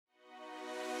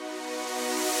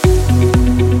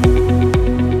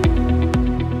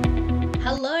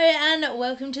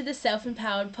welcome to the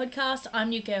Self-Empowered Podcast.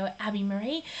 I'm your girl, Abby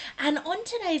Marie, and on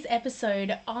today's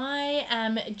episode, I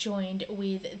am joined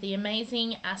with the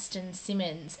amazing Aston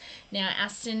Simmonds. Now,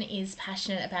 Aston is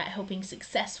passionate about helping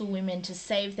successful women to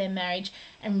save their marriage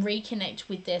and reconnect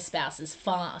with their spouses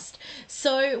fast.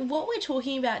 So, what we're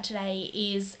talking about today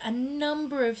is a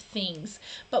number of things,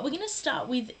 but we're going to start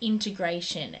with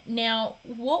integration. Now,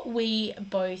 what we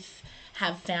both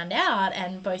have found out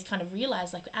and both kind of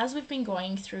realized, like as we've been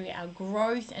going through our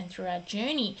growth and through our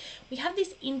journey, we have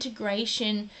this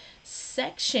integration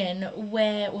section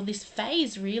where, or this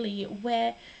phase really,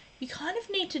 where you kind of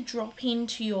need to drop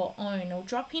into your own or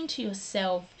drop into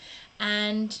yourself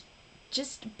and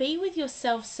just be with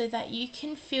yourself so that you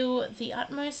can feel the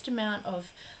utmost amount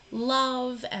of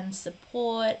love and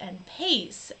support and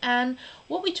peace. And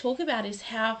what we talk about is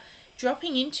how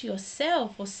dropping into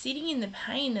yourself or sitting in the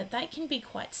pain, that can be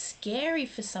quite scary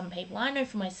for some people. I know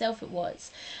for myself it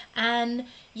was. And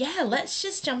yeah, let's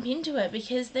just jump into it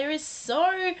because there is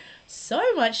so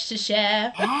much to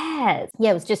share. Yes. Yeah,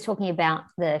 I was just talking about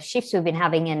the shifts we've been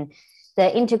having, and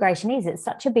the integration it's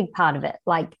such a big part of it.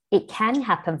 Like, it can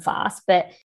happen fast,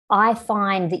 but I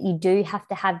find that you do have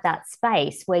to have that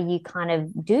space where you kind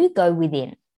of do go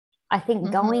within. I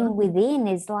think going within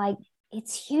is like,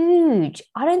 it's huge.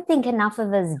 I don't think enough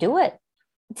of us do it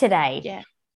today. Yeah.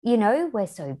 You know, we're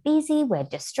so busy, we're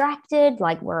distracted,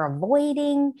 like we're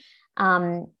avoiding.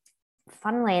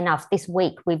 Funnily enough, this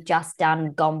week we've just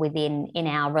gone within in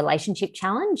our relationship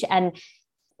challenge, and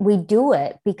we do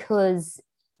it because,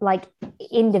 like,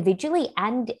 individually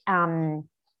and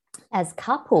as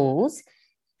couples,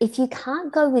 if you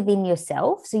can't go within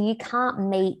yourself, so you can't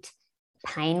meet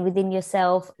pain within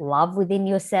yourself, love within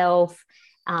yourself,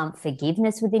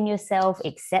 forgiveness within yourself,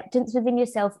 acceptance within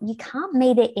yourself, you can't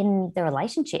meet it in the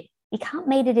relationship. You can't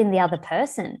meet it in the other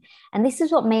person. And this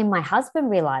is what me and my husband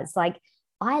realized. Like,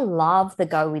 I love the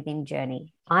go within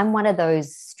journey. I'm one of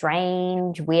those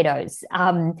strange weirdos.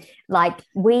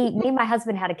 Me and my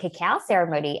husband had a cacao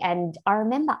ceremony, and I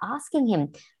remember asking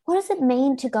him, what does it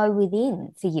mean to go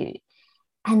within for you?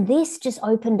 And this just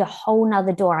opened a whole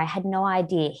nother door. I had no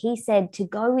idea. He said to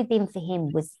go within for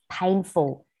him was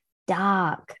painful,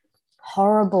 dark,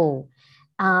 horrible.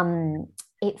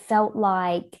 It felt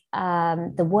like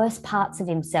the worst parts of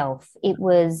himself. It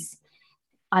was,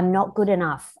 I'm not good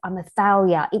enough. I'm a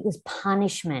failure. It was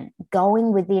punishment.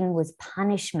 Going within was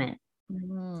punishment.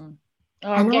 Oh,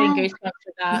 I'm getting goosebumps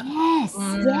with that.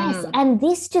 Yes. And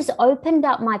this just opened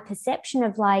up my perception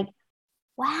of, like,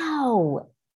 wow.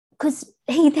 Because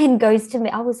he then goes to me,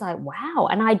 I was like, wow.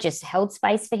 And I just held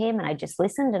space for him and I just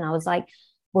listened, and I was like,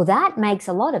 well, that makes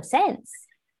a lot of sense.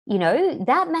 You know,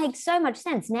 that makes so much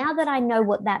sense. Now that I know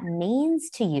what that means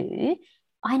to you,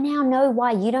 I now know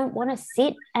why you don't want to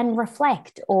sit and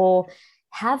reflect or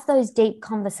have those deep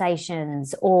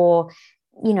conversations or,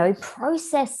 you know,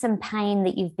 process some pain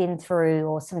that you've been through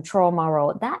or some trauma,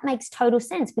 or that makes total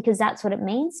sense because that's what it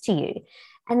means to you.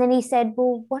 And then he said,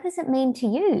 well, what does it mean to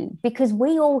you? Because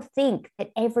we all think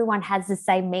that everyone has the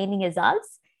same meaning as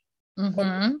us.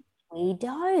 We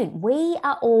don't. We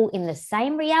are all in the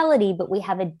same reality, but we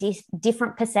have a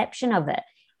different perception of it.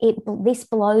 This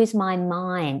blows my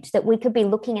mind that we could be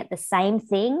looking at the same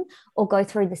thing or go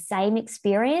through the same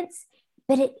experience,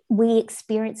 but we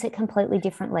experience it completely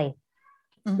differently.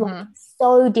 Like,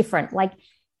 so different. Like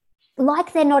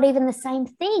they're not even the same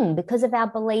thing because of our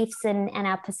beliefs and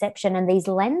our perception and these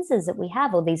lenses that we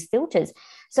have, or these filters.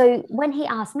 So when he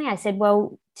asked me, I said,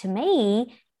 well, to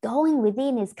me, going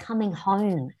within is coming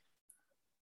home.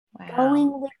 Wow.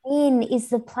 Going within is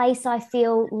the place I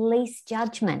feel least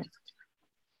judgment.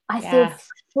 I feel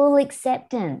full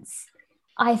acceptance.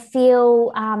 I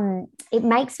feel it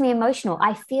makes me emotional.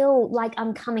 I feel like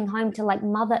I'm coming home to, like,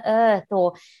 Mother Earth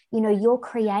or, you know, your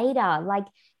creator. Like,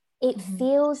 it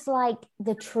feels like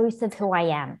the truth of who I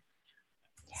am.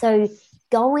 Yes. So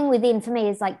going within for me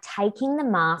is like taking the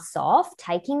masks off,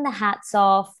 taking the hats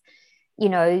off, you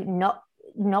know,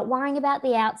 not worrying about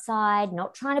the outside,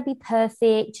 not trying to be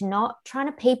perfect, not trying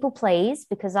to people please,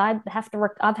 because I've had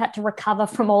to recover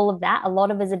from all of that. A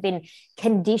lot of us have been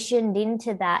conditioned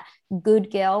into that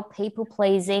good girl, people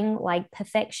pleasing, like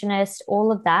perfectionist,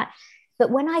 all of that.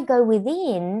 But when I go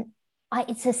within,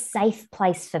 it's a safe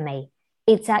place for me.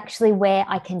 It's actually where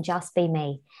I can just be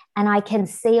me, and I can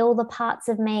see all the parts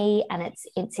of me, and it's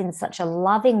in such a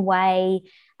loving way.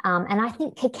 And I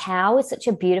think cacao is such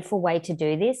a beautiful way to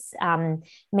do this.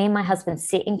 Me and my husband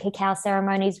sit in cacao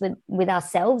ceremonies with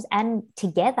ourselves and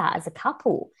together as a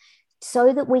couple,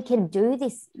 so that we can do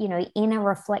this, inner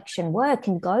reflection work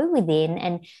and go within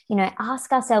and,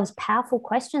 ask ourselves powerful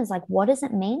questions like, what does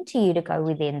it mean to you to go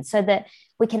within, so that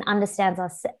we can understand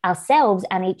ourselves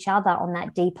and each other on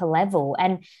that deeper level.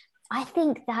 And I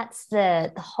think that's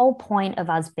the whole point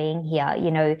of us being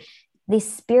here,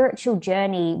 this spiritual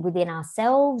journey within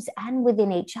ourselves and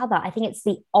within each other. I think it's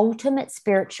the ultimate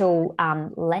spiritual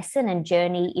lesson and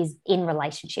journey is in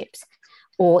relationships,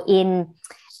 or in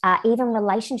even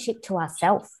relationship to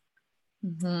ourselves.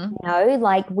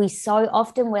 Like we so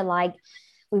often we're like,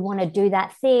 we want to do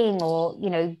that thing, or,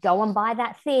 go and buy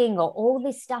that thing, or all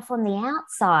this stuff on the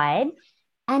outside.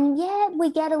 And yeah,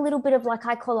 we get a little bit of, like,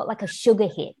 I call it like a sugar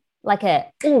hit, like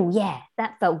oh yeah,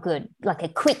 that felt good, like a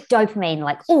quick dopamine,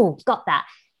 like, oh, got that.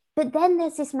 But then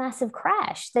there's this massive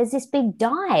crash. There's this big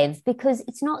dive because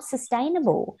it's not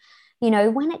sustainable.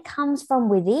 When it comes from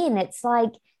within, it's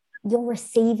like, you're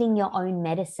receiving your own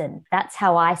medicine. That's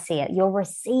how I see it. You're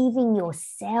receiving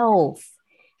yourself,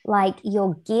 like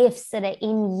your gifts that are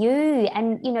in you.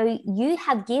 And, you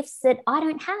have gifts that I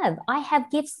don't have. I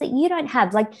have gifts that you don't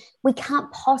have. Like, we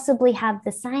can't possibly have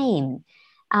the same.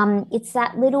 It's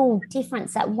that little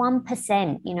difference, that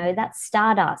 1%, that's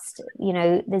stardust.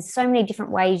 There's so many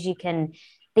different ways you can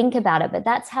think about it, but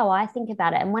that's how I think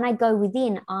about it. And when I go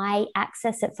within, I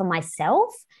access it for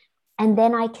myself. And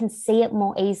then I can see it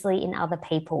more easily in other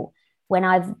people when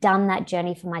I've done that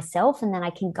journey for myself. And then I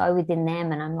can go within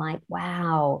them and I'm like,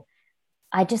 wow,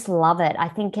 I just love it. I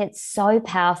think it's so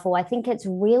powerful. I think it's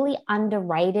really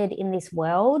underrated in this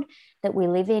world that we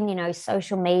live in,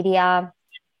 social media.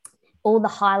 All the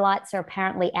highlights are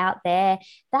apparently out there.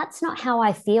 That's not how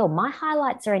I feel. My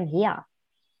highlights are in here.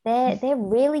 They're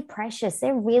really precious.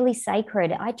 They're really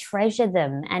sacred. I treasure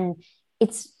them. And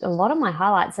it's a lot of my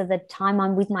highlights are the time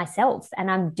I'm with myself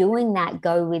and I'm doing that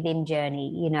go within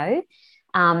journey,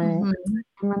 and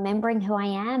remembering who I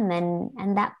am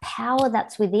and that power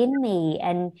that's within me,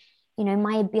 and,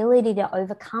 my ability to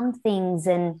overcome things,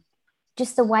 and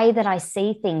just the way that I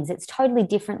see things. It's totally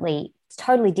different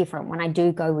when I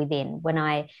do go within, when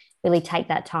I really take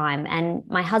that time. And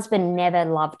my husband never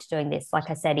loved doing this. Like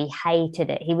I said, he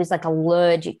hated it. He was like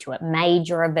allergic to it,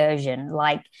 major aversion,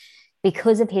 like,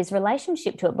 because of his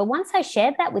relationship to it. But once I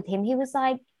shared that with him, he was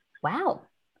like, wow,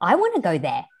 I want to go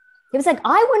there. He was like,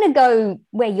 I want to go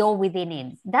where you're within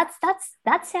is. That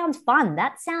sounds fun.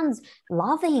 That sounds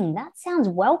loving. That sounds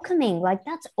welcoming. Like,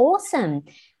 that's awesome.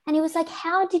 And he was like,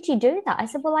 how did you do that? I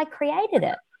said, well, I created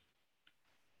it.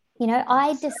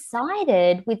 I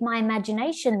decided with my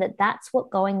imagination that that's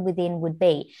what going within would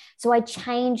be. So I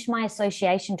changed my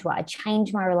association to it. I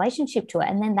changed my relationship to it.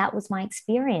 And then that was my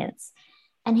experience.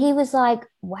 And he was like,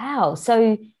 wow,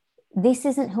 so this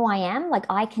isn't who I am? Like,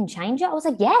 I can change it? I was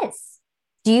like, yes.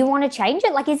 Do you want to change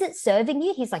it? Like, is it serving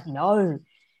you? He's like, no.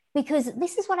 Because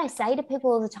this is what I say to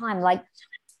people all the time. Like,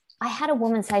 I had a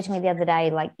woman say to me the other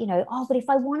day, like, oh, but if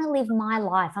I want to live my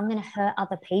life, I'm going to hurt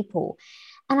other people.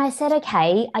 And I said,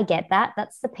 okay, I get that.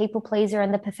 That's the people pleaser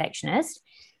and the perfectionist.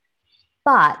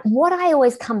 But what I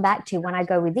always come back to when I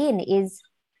go within is,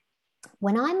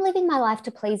 when I'm living my life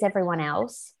to please everyone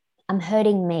else, I'm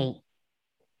hurting me.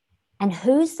 And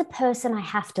who's the person I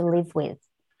have to live with?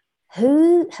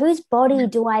 Whose body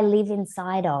do I live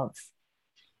inside of?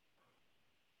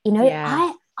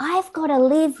 I've got to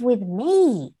live with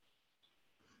me.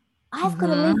 I've got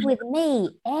to live with me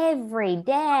every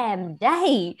damn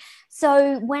day.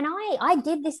 So when I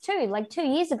did this too, like 2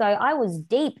 years ago, I was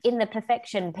deep in the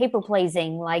perfection, people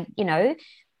pleasing, like,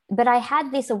 but I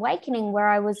had this awakening where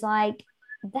I was like,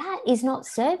 that is not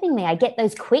serving me. I get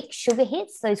those quick sugar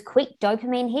hits, those quick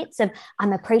dopamine hits of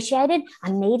I'm appreciated,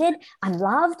 I'm needed, I'm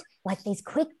loved, like these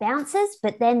quick bounces,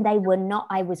 but then they were not,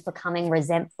 I was becoming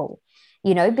resentful,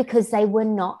 because they were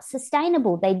not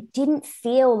sustainable. They didn't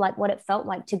feel like what it felt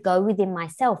like to go within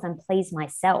myself and please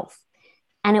myself.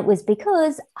 And it was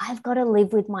because I've got to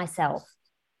live with myself.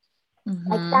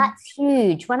 Like, that's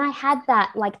huge. When I had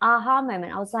that like aha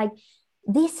moment, I was like,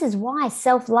 this is why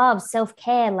self-love,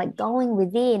 self-care, like going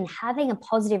within, having a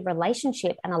positive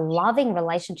relationship and a loving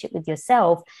relationship with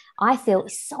yourself, I feel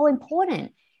is so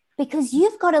important, because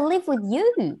you've got to live with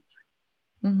you.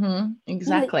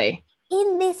 Exactly.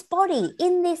 In this body,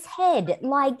 in this head,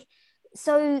 like,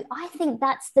 so I think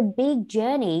that's the big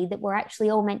journey that we're actually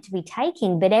all meant to be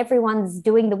taking, but everyone's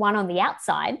doing the one on the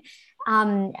outside.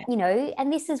 And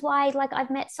this is why, like,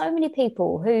 I've met so many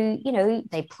people who,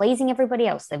 they're pleasing everybody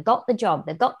else. They've got the job,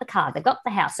 they've got the car, they've got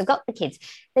the house, they've got the kids,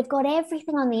 they've got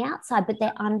everything on the outside, but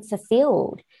they're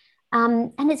unfulfilled.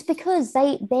 And it's because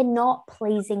they're not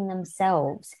pleasing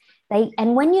themselves.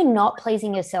 And when you're not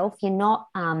pleasing yourself, you're not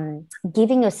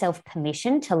giving yourself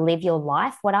permission to live your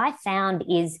life. What I found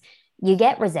is you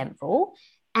get resentful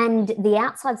and the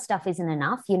outside stuff isn't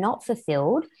enough. You're not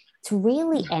fulfilled. It's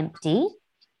really empty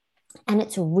and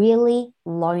it's really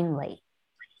lonely.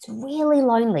 It's really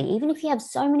lonely. Even if you have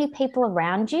so many people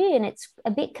around you and it's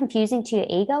a bit confusing to your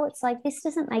ego, it's like, this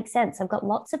doesn't make sense. I've got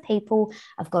lots of people.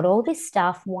 I've got all this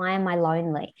stuff. Why am I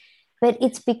lonely? But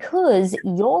it's because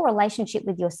your relationship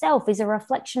with yourself is a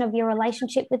reflection of your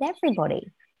relationship with everybody.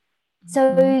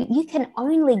 So you can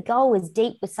only go as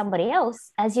deep with somebody else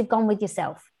as you've gone with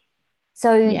yourself.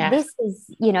 So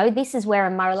this is where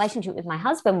in my relationship with my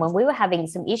husband, when we were having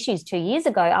some issues 2 years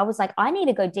ago, I was like, I need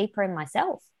to go deeper in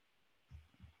myself.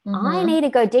 I need to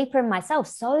go deeper in myself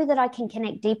so that I can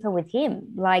connect deeper with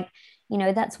him. Like,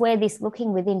 that's where this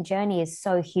looking within journey is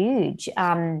so huge.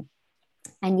 And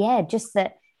yeah, just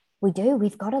that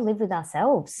we've got to live with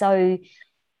ourselves. So,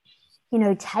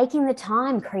 taking the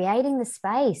time, creating the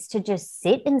space to just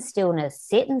sit in stillness,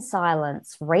 sit in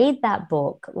silence, read that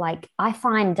book. Like, I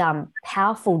find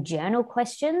powerful journal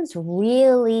questions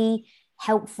really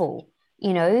helpful.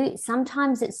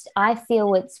 Sometimes I feel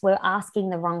we're asking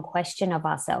the wrong question of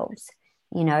ourselves.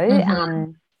 When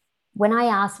I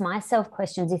ask myself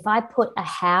questions, if I put a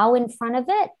how in front of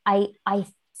it, I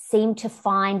seem to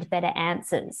find better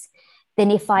answers than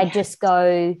if I just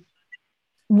go,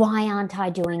 why aren't I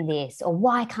doing this? Or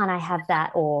why can't I have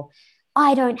that? Or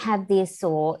I don't have this.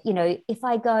 Or, if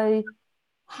I go,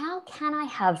 how can I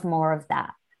have more of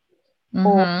that?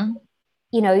 Or,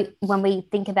 when we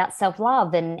think about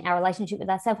self-love and our relationship with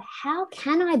ourselves, how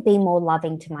can I be more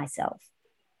loving to myself?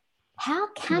 How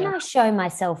can I show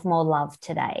myself more love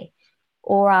today?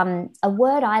 Or a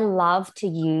word I love to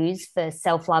use for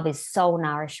self-love is soul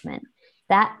nourishment.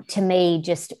 That to me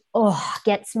just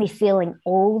gets me feeling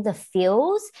all the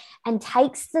feels and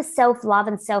takes the self-love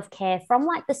and self-care from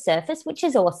like the surface, which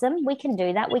is awesome. We can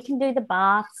do that. We can do the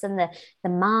baths and the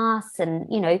masks and,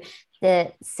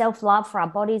 the self-love for our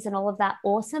bodies and all of that.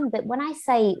 Awesome. But when I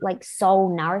say like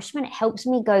soul nourishment, it helps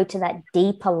me go to that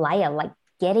deeper layer, like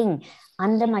getting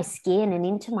under my skin and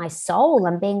into my soul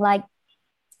and being like,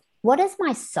 what does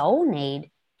my soul need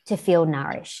to feel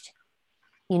nourished?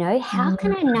 How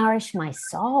can I nourish my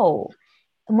soul?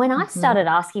 And when I started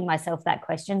asking myself that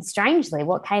question, strangely,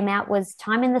 what came out was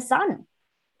time in the sun.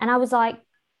 And I was like,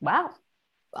 wow,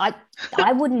 I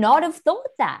would not have thought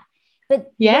that.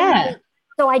 But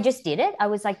so I just did it. I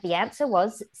was like, the answer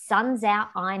was sun's out,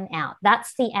 I'm out.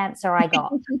 That's the answer I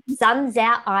got. Sun's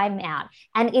out, I'm out.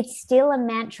 And it's still a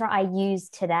mantra I use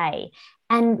today.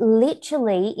 And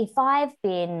literally, if I've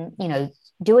been,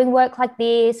 doing work like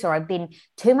this, or I've been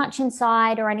too much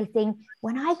inside or anything,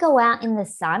 when I go out in the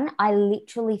sun, I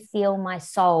literally feel my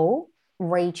soul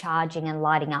recharging and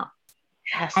lighting up.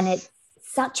 Yes. And it's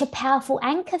such a powerful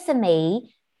anchor for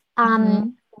me,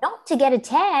 not to get a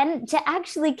tan, to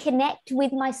actually connect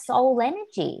with my soul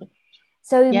energy.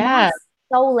 So my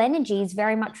soul energy is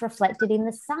very much reflected in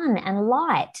the sun and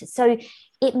light. So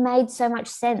it made so much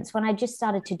sense when I just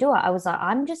started to do it. I was like,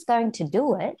 I'm just going to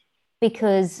do it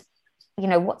because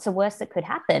what's the worst that could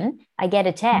happen? I get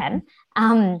a tan.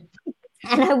 And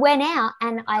I went out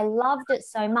and I loved it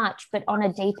so much, but on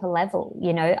a deeper level,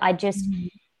 I just,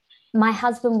 my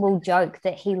husband will joke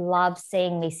that he loves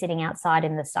seeing me sitting outside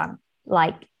in the sun,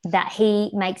 like that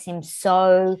he makes him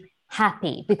so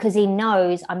happy because he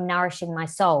knows I'm nourishing my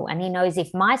soul. And he knows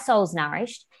if my soul's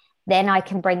nourished, then I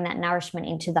can bring that nourishment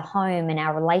into the home and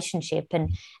our relationship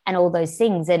and all those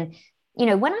things. And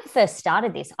when I first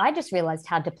started this, I just realized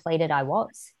how depleted I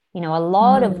was. A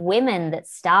lot of women that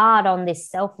start on this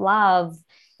self-love,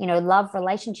 love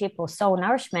relationship or soul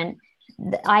nourishment,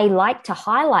 I like to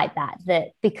highlight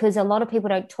that because a lot of people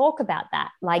don't talk about that.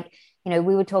 Like, we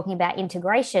were talking about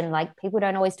integration, like people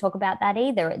don't always talk about that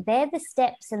either. They're the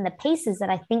steps and the pieces that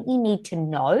I think you need to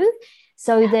know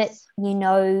so that,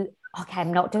 okay,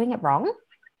 I'm not doing it wrong.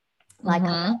 Like I'm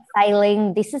not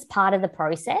failing. This is part of the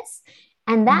process.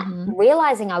 And that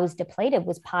realizing I was depleted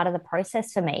was part of the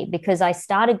process for me because I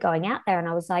started going out there and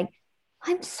I was like,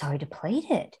 I'm so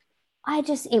depleted.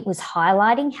 It was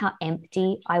highlighting how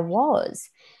empty I was.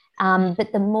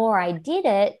 But the more I did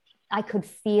it, I could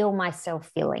feel myself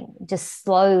feeling, just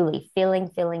slowly feeling.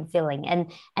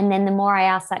 And then the more I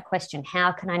asked that question,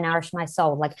 how can I nourish my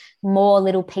soul? Like more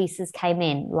little pieces came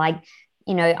in, like,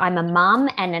 I'm a mum,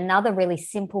 and another really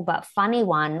simple but funny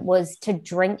one was to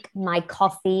drink my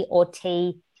coffee or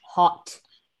tea hot.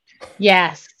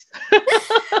 Yes.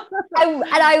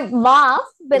 I laugh,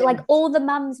 but like all the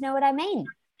mums know what I mean.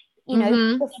 You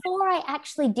know, before I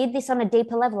actually did this on a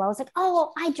deeper level, I was like,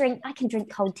 oh, I can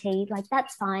drink cold tea. Like,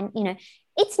 that's fine. You know,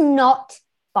 it's not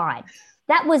fine.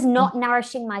 That was not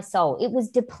nourishing my soul. It was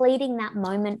depleting that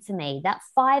moment for me. That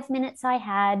 5 minutes I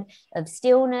had of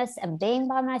stillness and being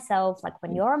by myself, like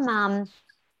when you're a mum,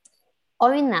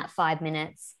 own that 5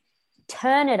 minutes,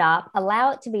 turn it up,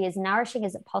 allow it to be as nourishing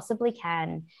as it possibly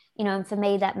can. You know, and for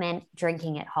me, that meant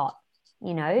drinking it hot,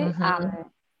 making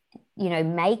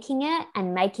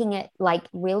it like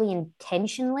really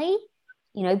intentionally,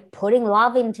 putting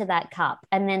love into that cup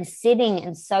and then sitting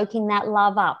and soaking that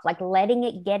love up, like letting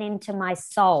it get into my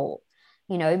soul,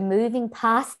 moving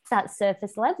past that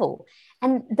surface level.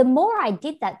 And the more I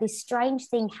did that, this strange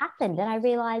thing happened. And I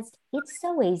realized it's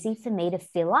so easy for me to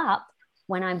fill up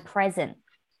when I'm present.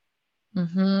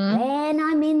 When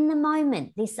I'm in the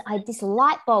moment, this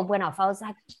light bulb went off. I was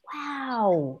like,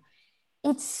 wow,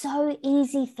 it's so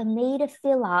easy for me to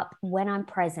fill up when I'm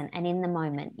present and in the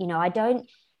moment.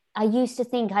 I used to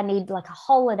think I need like a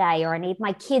holiday, or I need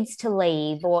my kids to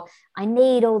leave, or I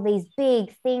need all these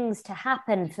big things to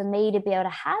happen for me to be able to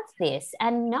have this.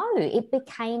 And no, it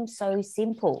became so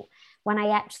simple when I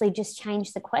actually just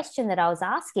changed the question that I was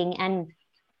asking. And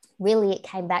really, it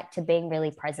came back to being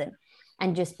really present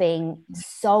and just being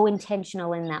so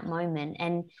intentional in that moment.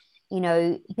 And,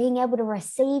 being able to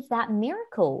receive that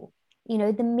miracle,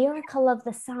 the miracle of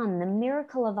the sun, the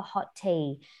miracle of a hot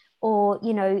tea, or,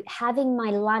 having my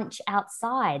lunch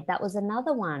outside. That was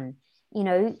another one,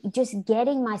 just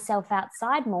getting myself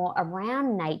outside more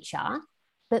around nature,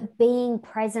 but being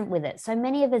present with it. So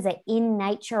many of us are in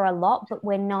nature a lot, but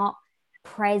we're not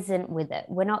present with it.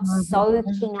 We're not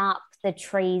soaking up the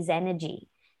tree's energy.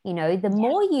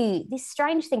 More this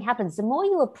strange thing happens, the more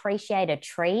you appreciate a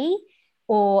tree,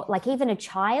 or like even a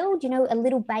child, a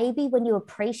little baby, when you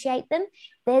appreciate them,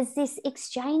 there's this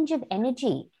exchange of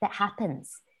energy that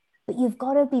happens. But you've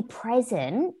got to be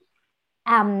present,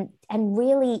 and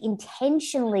really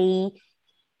intentionally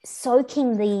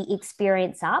soaking the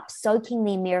experience up, soaking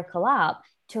the miracle up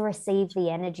to receive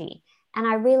the energy. And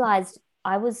I realized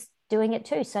I was doing it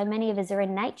too. So many of us are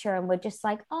in nature and we're just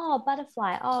like, oh,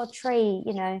 butterfly, oh, tree,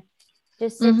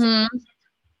 just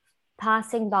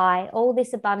passing by, all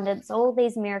this abundance, all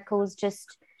these miracles,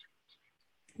 just,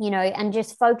 and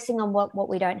just focusing on what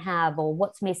we don't have, or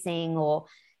what's missing, or,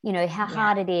 how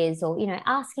hard it is, or,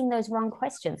 asking those wrong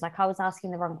questions. Like I was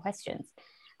asking the wrong questions.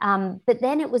 But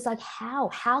then it was like, how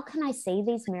can I see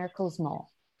these miracles more?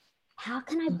 How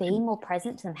can I be more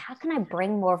present to them? How can I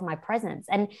bring more of my presence?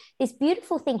 And this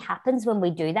beautiful thing happens when we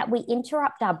do that. We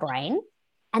interrupt our brain,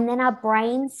 and then our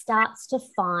brain starts to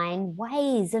find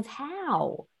ways of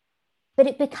how. But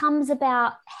it becomes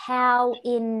about how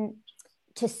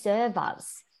to serve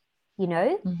us,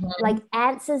 like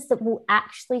answers that will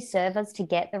actually serve us to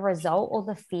get the result or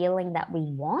the feeling that we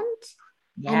want.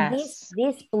 Yes.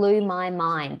 And this blew my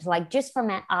mind. Like, just from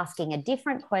asking a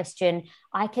different question,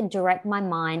 I can direct my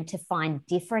mind to find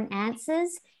different answers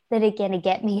that are going to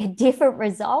get me a different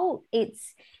result.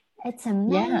 It's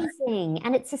amazing.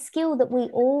 And it's a skill that we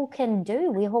all can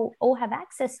do. We all have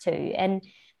access to. And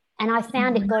I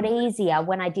found it got easier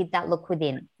when I did that look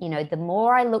within. The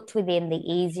more I looked within, the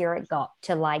easier it got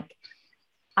to like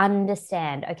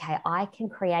understand, okay, I can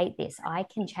create this. I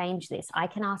can change this. I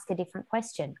can ask a different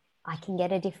question. I can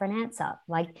get a different answer.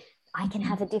 Like, I can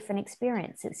have a different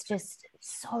experience. It's just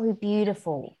so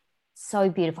beautiful. So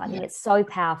beautiful. I think it's so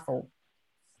powerful.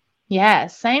 Yeah,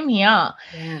 same here.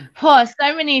 Yeah. Oh,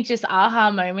 so many just aha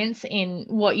moments in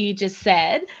what you just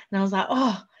said. And I was like,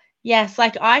 oh, yes,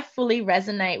 like I fully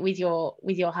resonate with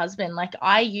your husband. Like,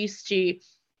 I used to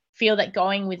feel that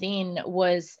going within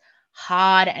was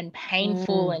hard and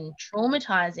painful and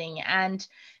traumatizing. And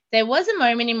there was a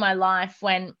moment in my life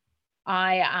when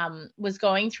I was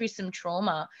going through some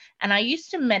trauma, and I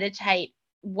used to meditate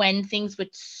when things were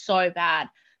so bad.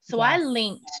 So I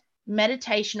linked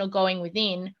meditation or going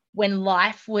within when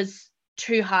life was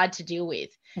too hard to deal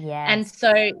with. Yes. And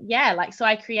so, so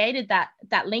I created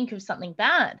that link of something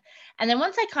bad. And then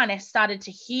once I kind of started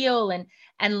to heal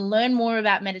and learn more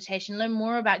about meditation, learn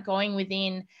more about going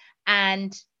within,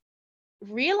 and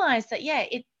realize that,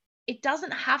 it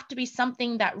doesn't have to be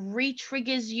something that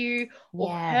re-triggers you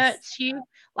or hurts you.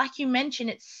 Like you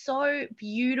mentioned, it's so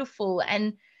beautiful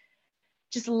and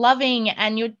just loving,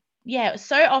 and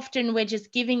so often we're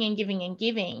just giving and giving and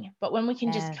giving. But when we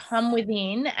can just come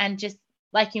within and just,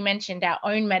 like you mentioned, our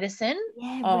own medicine.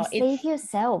 Receive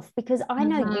yourself, because I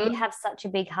know you have such a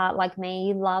big heart like me.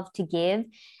 You love to give.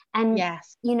 And,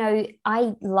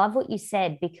 I love what you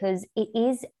said, because it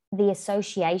is the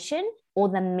association or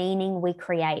the meaning we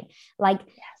create. Like,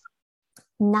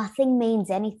 nothing means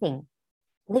anything.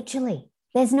 Literally.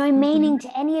 There's no meaning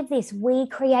to any of this. We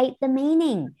create the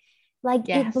meaning. Like,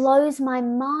 it blows my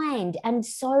mind. And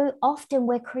so often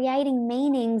we're creating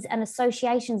meanings and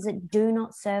associations that do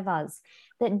not serve us,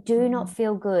 that do not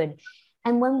feel good.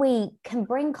 And when we can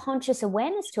bring conscious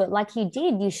awareness to it, like you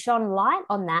did, you shone light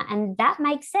on that. And that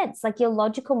makes sense. Like, your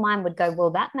logical mind would go,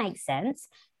 well, that makes sense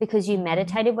because you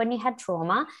meditated when you had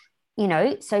trauma,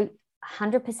 so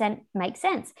 100% makes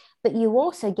sense. But you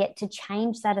also get to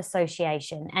change that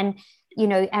association and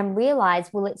realize,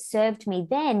 well, it served me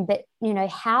then, but,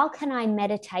 how can I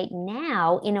meditate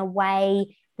now in a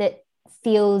way that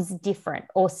feels different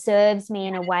or serves me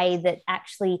in a way that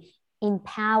actually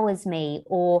empowers me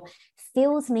or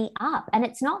fills me up? And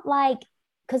it's not like,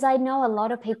 because I know a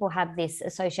lot of people have this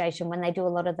association when they do a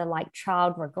lot of the like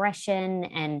child regression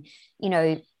and,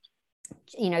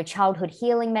 childhood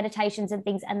healing meditations and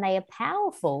things, and they are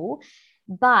powerful,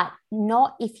 but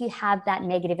not if you have that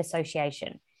negative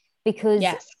association, because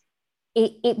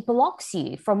it blocks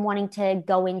you from wanting to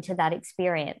go into that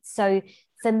experience. So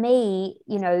for me,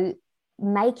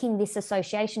 making this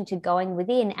association to going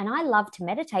within, and I love to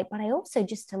meditate, but I also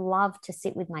just love to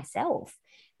sit with myself,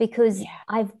 because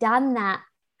I've done that.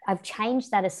 I've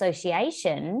changed that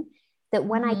association that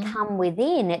when I come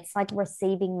within, it's like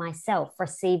receiving myself,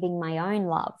 receiving my own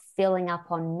love, filling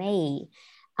up on me.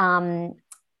 And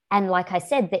like I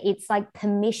said, that it's like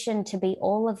permission to be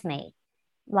all of me.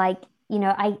 Like,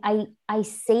 I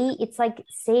see, it's like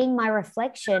seeing my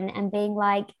reflection and being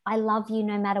like, I love you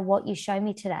no matter what you show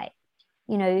me today.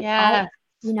 I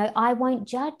won't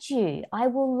judge you. I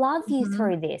will love you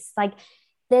through this. Like,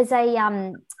 there's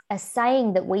a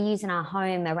saying that we use in our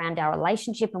home around our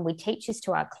relationship, and we teach this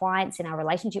to our clients in our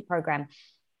relationship program.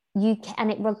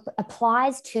 And it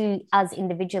applies to us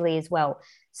individually as well.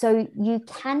 So you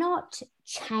cannot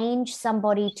change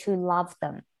somebody to love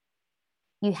them.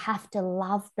 You have to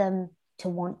love them to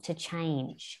want to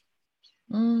change.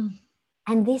 And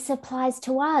this applies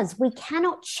to us. We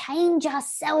cannot change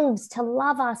ourselves to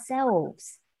love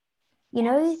ourselves.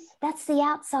 That's the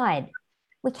outside.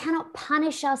 We cannot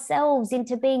punish ourselves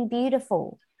into being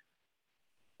beautiful,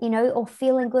 or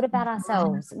feeling good about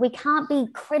ourselves. We can't be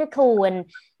critical and,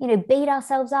 beat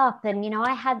ourselves up. And,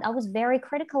 I was very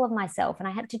critical of myself, and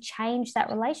I had to change that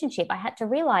relationship. I had to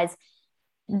realize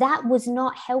that was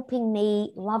not helping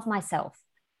me love myself.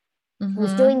 It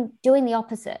was doing the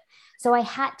opposite. So I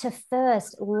had to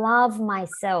first love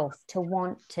myself to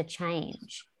want to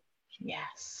change.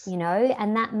 Yes.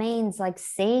 And that means like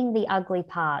seeing the ugly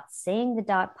parts, seeing the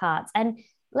dark parts. And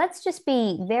let's just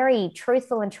be very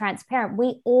truthful and transparent.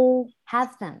 We all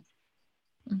have them.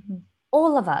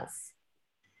 All of us.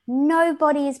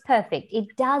 Nobody is perfect.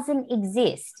 It doesn't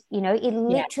exist. It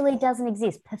literally doesn't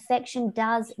exist. Perfection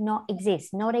does not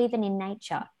exist, not even in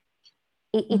nature.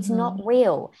 It's not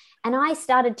real. And I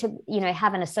started to,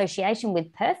 have an association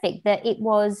with perfect, that it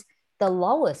was the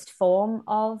lowest form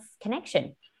of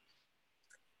connection.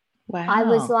 Wow. I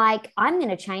was like, I'm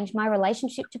going to change my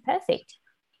relationship to perfect.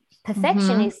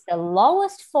 Perfection is the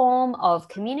lowest form of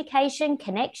communication,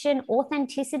 connection,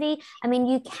 authenticity. I mean,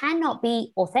 you cannot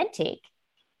be authentic.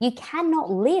 You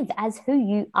cannot live as who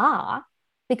you are,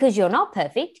 because you're not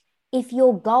perfect, if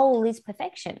your goal is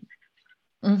perfection.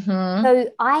 So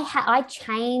I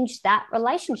changed that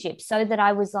relationship so that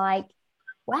I was like,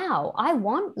 wow,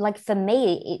 for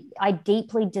me, I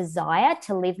deeply desire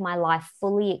to live my life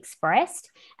fully expressed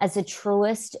as the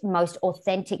truest, most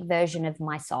authentic version of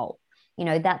my soul.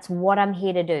 That's what I'm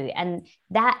here to do. And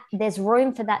that there's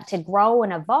room for that to grow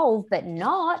and evolve, but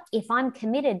not if I'm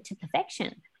committed to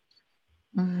perfection.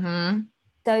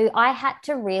 So I had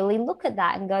to really look at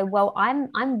that and go, well,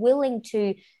 I'm willing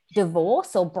to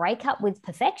divorce or break up with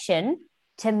perfection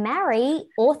to marry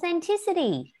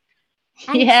authenticity.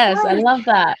 And yes, truth, I love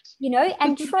that.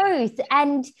 And truth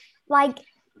and like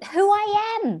who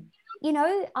I am.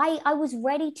 I was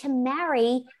ready to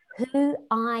marry who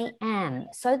I am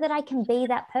so that I can be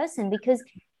that person, because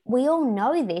we all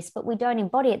know this, but we don't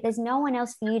embody it. There's no one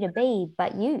else for you to be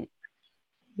but you.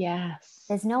 Yes.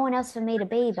 There's no one else for me to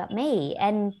be but me.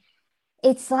 And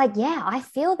it's like, I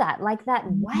feel that, like that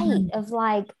weight of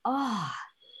like, oh,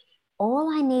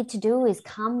 all I need to do is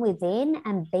come within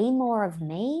and be more of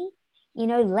me,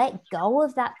 let go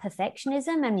of that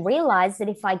perfectionism and realize that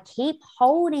if I keep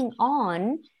holding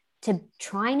on to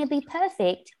trying to be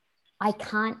perfect, I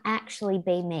can't actually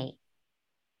be me.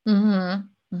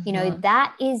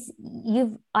 That is,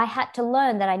 I had to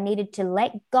learn that I needed to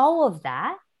let go of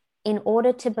that in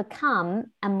order to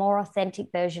become a more authentic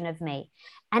version of me.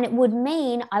 And it would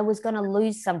mean I was going to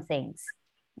lose some things.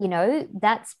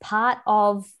 That's part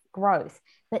of growth.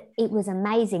 But it was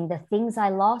amazing. The things I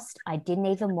lost, I didn't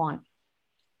even want.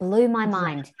 Blew my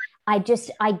mind. I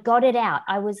got it out.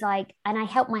 I was like, and I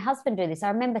helped my husband do this. I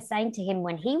remember saying to him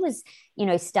when he was,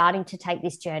 starting to take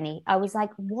this journey, I was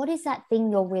like, what is that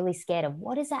thing you're really scared of?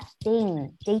 What is that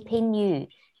thing deep in you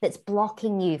that's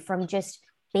blocking you from just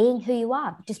being who you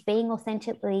are, just being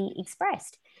authentically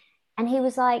expressed? And he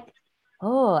was like,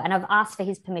 oh, and I've asked for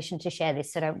his permission to share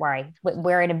this, so don't worry.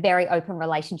 We're in a very open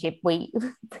relationship.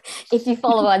 If you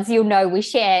follow us, you'll know we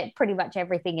share pretty much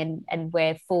everything, and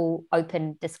we're full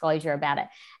open disclosure about it.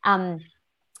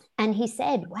 And he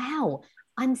said, wow,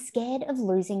 I'm scared of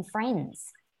losing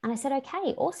friends. And I said,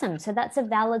 okay, awesome. So that's a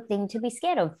valid thing to be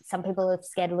scared of. Some people are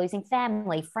scared of losing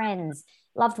family, friends,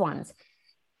 loved ones.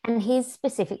 And his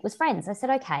specific was friends. I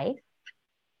said, okay,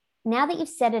 now that you've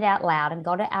said it out loud and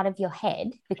got it out of your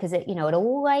head, because it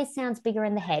always sounds bigger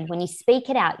in the head. When you speak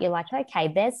it out, you're like, okay,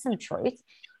 there's some truth.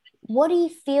 What do you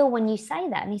feel when you say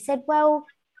that? And he said, well,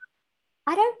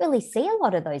 I don't really see a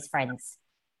lot of those friends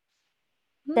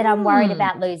that I'm worried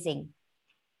about losing.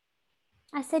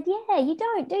 I said, yeah, you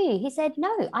don't, do you? He said,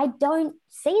 no, I don't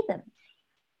see them.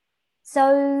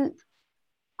 So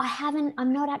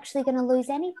I'm not actually going to lose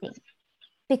anything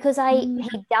because he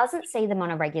doesn't see them on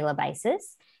a regular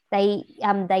basis. They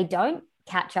don't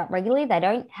catch up regularly. They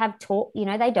don't have talk,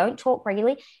 they don't talk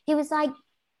regularly. He was like,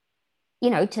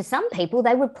 to some people,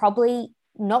 they would probably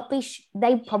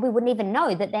they probably wouldn't even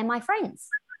know that they're my friends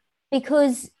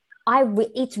because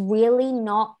it's really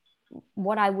not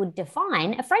what I would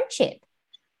define a friendship.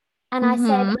 And I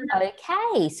said,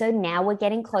 okay, so now we're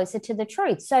getting closer to the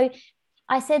truth. So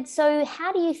I said, so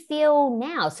how do you feel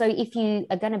now? So if you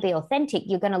are going to be authentic,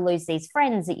 you're going to lose these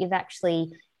friends that you've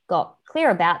actually got clear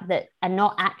about that are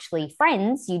not actually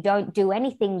friends. You don't do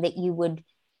anything that you would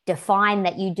define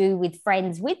that you do with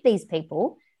friends with these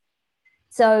people.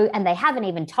 So, and they haven't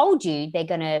even told you they're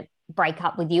going to break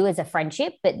up with you as a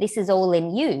friendship, but this is all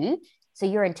in you. So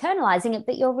you're internalizing it,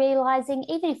 but you're realizing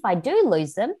even if I do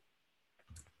lose them,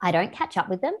 I don't catch up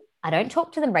with them. I don't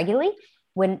talk to them regularly.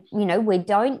 When, we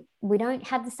don't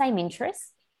have the same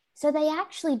interests. So they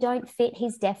actually don't fit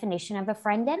his definition of a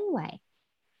friend anyway.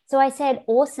 So I said,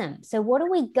 awesome. So what are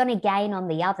we going to gain on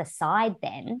the other side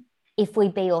then if we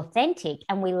be authentic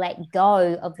and we let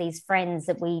go of these friends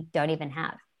that we don't even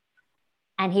have?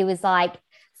 And he was like,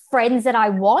 friends that I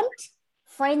want,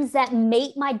 friends that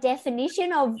meet my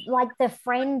definition of like the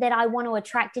friend that I want to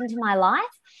attract into my life.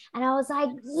 And I was like,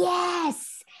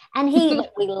 yes. And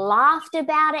we laughed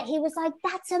about it. He was like,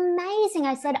 that's amazing.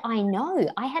 I said, I know.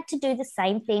 I had to do the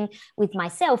same thing with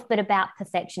myself, but about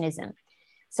perfectionism.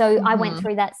 So I went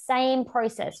through that same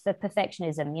process for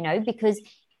perfectionism, because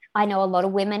I know a lot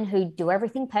of women who do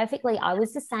everything perfectly. I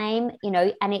was the same,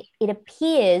 and it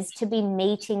appears to be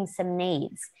meeting some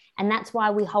needs. And that's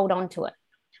why we hold on to it.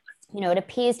 It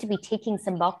appears to be ticking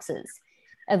some boxes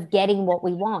of getting what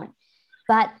we want.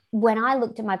 But when I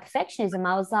looked at my perfectionism,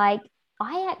 I was like,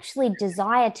 I actually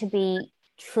desire to be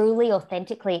truly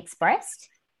authentically expressed.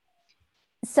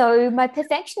 So my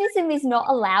perfectionism is not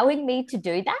allowing me to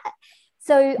do that.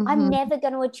 So I'm never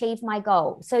going to achieve my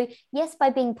goal. So yes,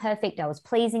 by being perfect, I was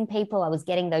pleasing people. I was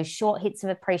getting those short hits of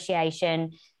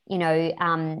appreciation,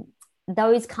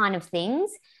 those kind of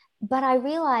things. But I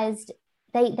realized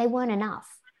they weren't enough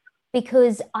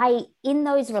because in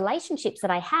those relationships that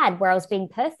I had where I was being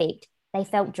perfect, they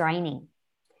felt draining.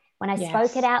 When I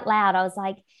spoke it out loud, I was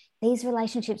like, these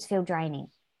relationships feel draining.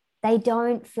 They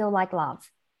don't feel like love.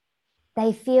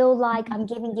 They feel like I'm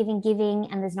giving,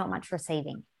 and there's not much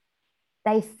receiving.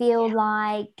 They feel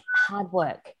like hard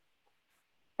work.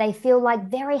 They feel like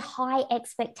very high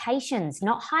expectations,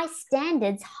 not high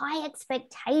standards, high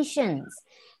expectations.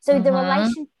 So the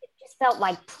relationship just felt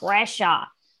like pressure.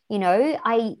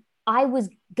 I was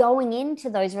going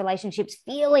into those relationships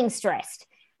feeling stressed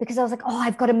because I was like, oh,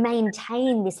 I've got to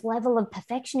maintain this level of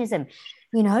perfectionism.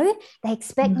 They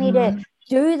expect me to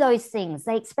do those things.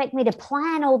 They expect me to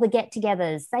plan all the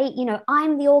get-togethers.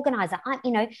 I'm the organizer.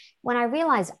 When I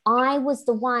realized I was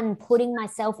the one putting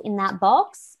myself in that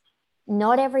box,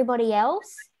 not everybody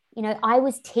else, I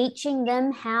was teaching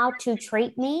them how to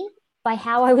treat me by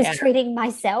how I was treating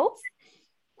myself.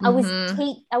 I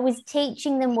was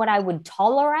teaching them what I would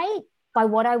tolerate by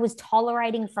what I was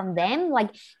tolerating from them.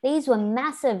 Like these were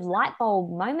massive light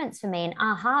bulb moments for me and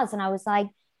ahas. And I was like,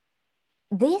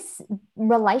 this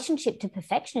relationship to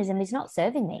perfectionism is not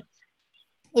serving me.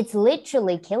 It's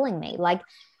literally killing me. Like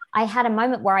I had a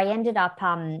moment where I ended up,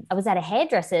 I was at a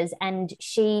hairdresser's and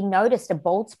she noticed a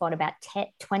bald spot about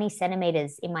 20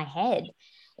 centimeters in my head,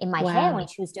 in my hair when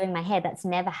she was doing my hair. That's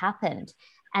never happened.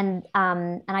 And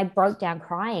I broke down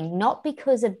crying, not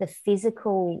because of the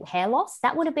physical hair loss.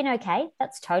 That would have been okay.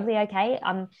 That's totally okay.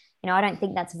 I don't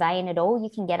think that's vain at all. You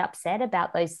can get upset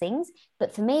about those things.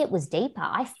 But for me, it was deeper.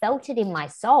 I felt it in my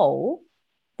soul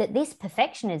that this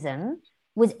perfectionism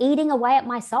was eating away at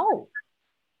my soul,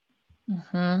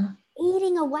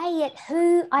 eating away at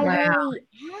who I really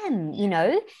am,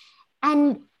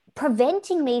 and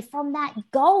preventing me from that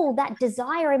goal, that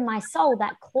desire in my soul,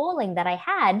 that calling that I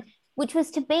had, which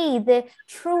was to be the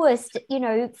truest,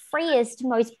 freest,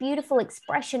 most beautiful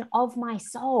expression of my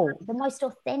soul, the most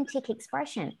authentic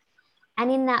expression.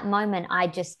 And in that moment, I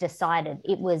just decided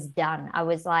it was done. I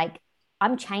was like,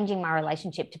 I'm changing my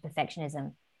relationship to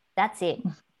perfectionism. That's it.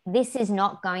 This is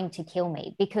not going to kill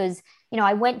me because,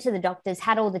 I went to the doctors,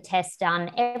 had all the tests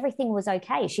done. Everything was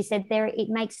okay. She said, it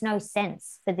makes no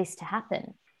sense for this to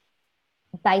happen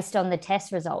based on the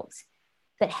test results.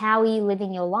 But how are you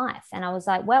living your life? And I was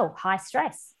like, well, high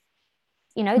stress.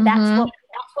 That's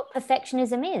what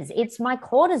perfectionism is. It's my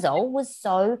cortisol was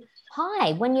so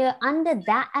high. When you're under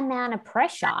that amount of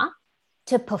pressure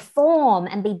to perform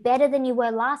and be better than you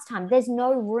were last time, there's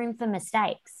no room for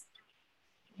mistakes.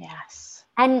 Yes.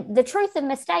 And the truth of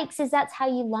mistakes is that's how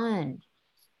you learn.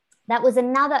 That was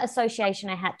another association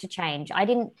I had to change.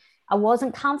 I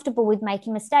wasn't comfortable with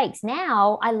making mistakes.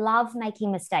 Now I love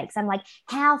making mistakes. I'm like,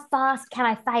 how fast can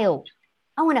I fail?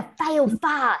 I want to fail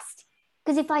fast.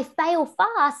 Because if I fail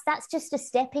fast, that's just a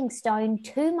stepping stone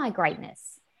to my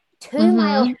greatness, to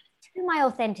my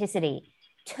authenticity,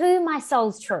 to my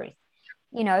soul's truth,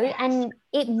 and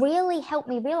it really helped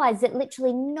me realize that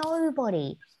literally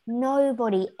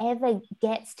nobody ever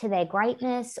gets to their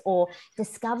greatness or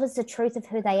discovers the truth of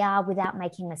who they are without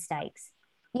making mistakes.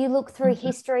 You look through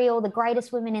history, all the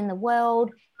greatest women in the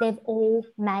world, they've all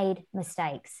made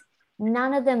mistakes.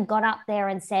 None of them got up there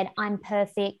and said, I'm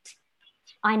perfect.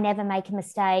 I never make a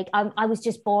mistake. I was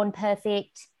just born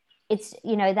perfect. It's,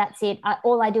 that's it.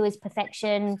 All I do is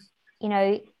perfection.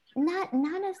 None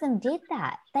of them did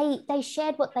that. They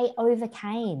shared what they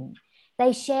overcame.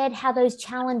 They shared how those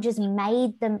challenges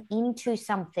made them into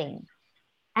something.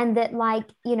 And that,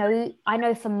 I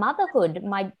know for motherhood,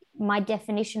 my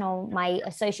definition or my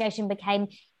association became,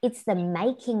 it's the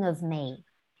making of me.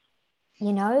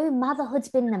 Motherhood's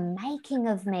been the making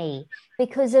of me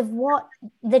because of what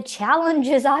the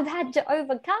challenges I've had to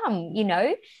overcome,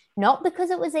 not because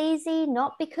it was easy,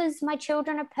 not because my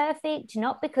children are perfect,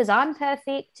 not because I'm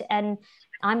perfect and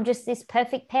I'm just this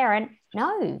perfect parent.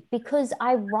 No, because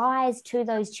I rise to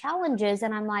those challenges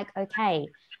and I'm like, okay,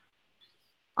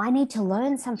 I need to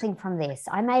learn something from this.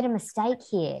 I made a mistake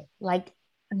here. Like,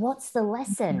 what's the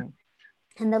lesson?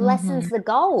 And the lesson's the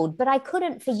gold. But I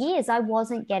couldn't for years. I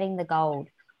wasn't getting the gold.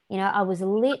 I was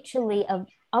literally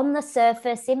on the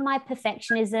surface in my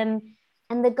perfectionism,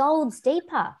 and the gold's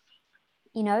deeper.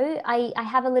 I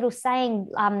have a little saying,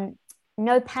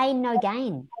 no pain, no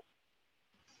gain.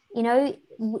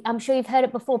 I'm sure you've heard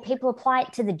it before. People apply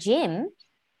it to the gym.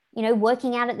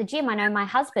 Working out at the gym. I know my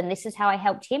husband, this is how I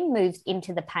helped him move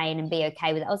into the pain and be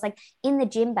okay with it. I was like, in the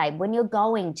gym, babe, when you're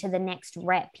going to the next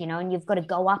rep, and you've got to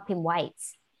go up in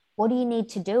weights, what do you need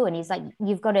to do? And he's like,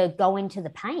 you've got to go into the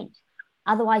pain.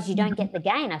 Otherwise, you don't get the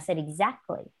gain. I said,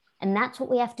 exactly. And that's what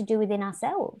we have to do within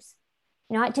ourselves.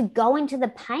 I had to go into the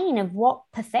pain of what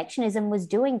perfectionism was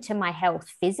doing to my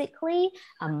health physically,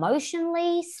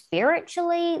 emotionally,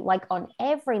 spiritually, like on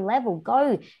every level,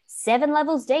 go 7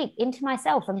 levels deep into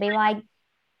myself and be like,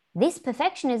 this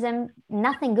perfectionism,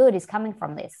 nothing good is coming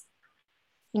from this.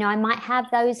 I might have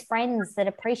those friends that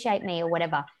appreciate me or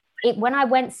whatever. When I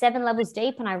went 7 levels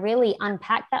deep and I really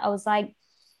unpacked that, I was like,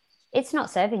 it's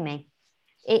not serving me.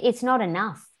 It's not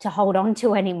enough to hold on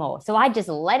to anymore. So I just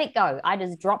let it go. I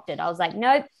just dropped it. I was like,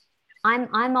 nope, I'm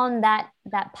on that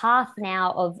path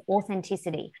now of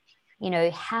authenticity.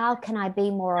 How can I be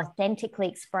more authentically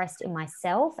expressed in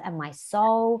myself and my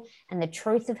soul and the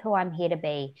truth of who I'm here to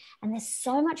be? And there's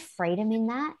so much freedom in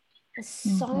that. There's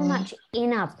so much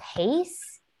inner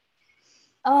peace.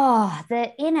 Oh,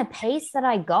 the inner peace that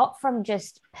I got from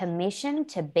just permission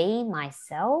to be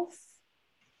myself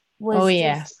was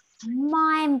just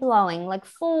mind-blowing, like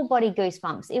full body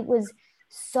goosebumps. It was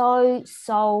so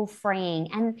soul freeing.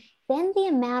 And then the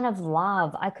amount of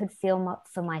love I could feel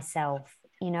for myself,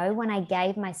 when I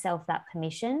gave myself that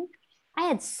permission, I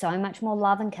had so much more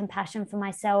love and compassion for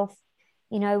myself,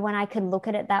 when I could look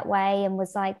at it that way and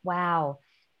was like, wow,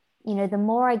 the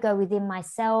more I go within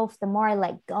myself, the more I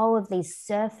let go of these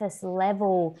surface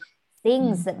level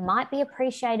things that might be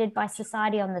appreciated by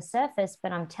society on the surface,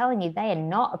 but I'm telling you, they are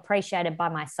not appreciated by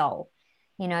my soul.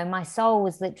 My soul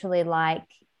was literally like,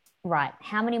 right,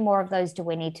 how many more of those do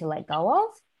we need to let go of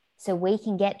so we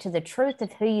can get to the truth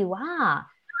of who you are,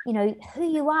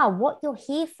 who you are, what you're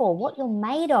here for, what you're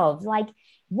made of, like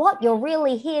what you're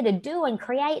really here to do and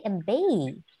create and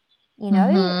be, you know.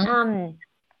 Mm-hmm.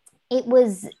 It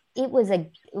was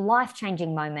a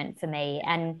life-changing moment for me,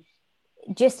 and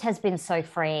just has been so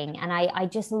freeing. And I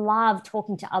just love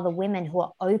talking to other women who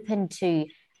are open to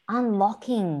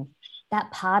unlocking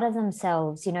that part of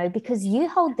themselves, because you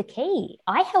hold the key.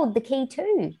 I held the key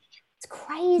too. It's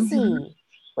crazy. Mm-hmm.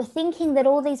 We're thinking that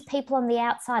all these people on the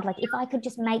outside, like if I could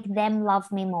just make them love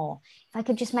me more, if I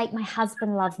could just make my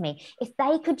husband love me, if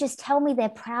they could just tell me they're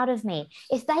proud of me,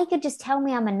 if they could just tell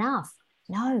me I'm enough.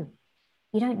 No,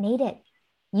 you don't need it.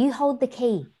 You hold the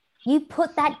key. You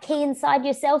put that key inside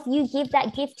yourself. You give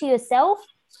that gift to yourself.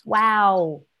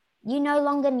 Wow. You no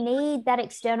longer need that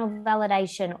external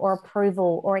validation or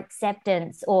approval or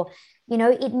acceptance, or,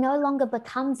 it no longer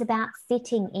becomes about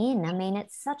fitting in. I mean,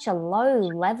 it's such a low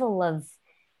level of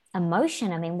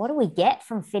emotion. I mean, what do we get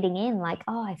from fitting in? Like,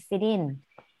 oh, I fit in,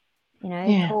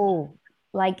 Yeah. cool.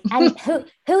 Like, and who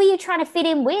are you trying to fit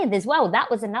in with as well? That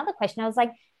was another question. I was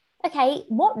like, okay,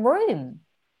 what room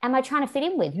am I trying to fit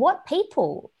in with? What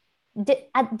people?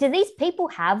 Do these people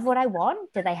have what I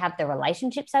want? Do they have the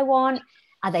relationships I want?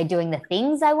 Are they doing the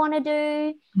things I want to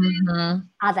do? Mm-hmm.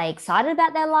 Are they excited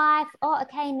about their life? Oh,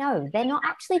 okay, no, they're not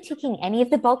actually ticking any of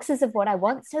the boxes of what I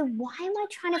want. So why am I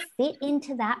trying to fit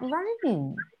into that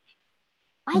room?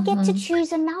 I get to Mm-hmm.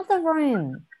 choose another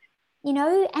room,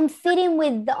 and fit in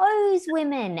with those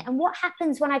women. And what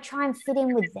happens when I try and fit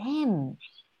in with them?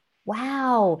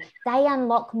 Wow, they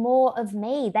unlock more of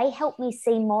me. They help me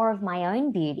see more of my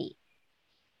own beauty,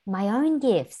 my own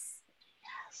gifts.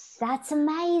 That's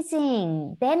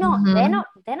amazing. They're not they're Mm-hmm. not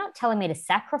they're not telling me to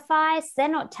sacrifice. They're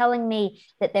not telling me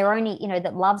that they're only,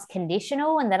 that love's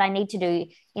conditional and that I need to do,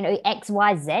 X,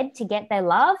 Y, Z to get their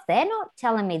love. They're not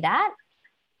telling me that.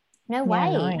 No Yeah,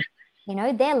 no.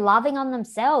 way. They're loving on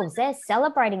themselves. They're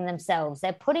celebrating themselves.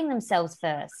 They're putting themselves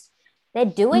first. They're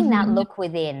doing that Mm-hmm. look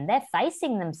within. They're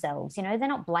facing themselves. They're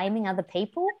not blaming other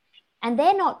people, and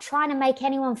they're not trying to make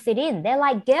anyone fit in. They're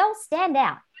like, girl, stand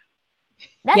out.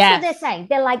 That's what they're Yes. saying.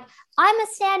 They're like, I'm a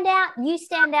standout, you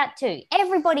stand out too.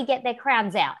 Everybody get their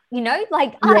crowns out,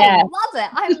 like, I Yeah. love it.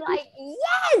 I'm like,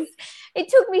 yes. It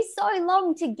took me so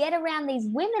long to get around these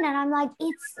women. And I'm like,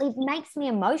 it makes me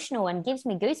emotional and gives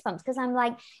me goosebumps because I'm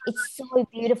like, it's so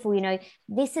beautiful.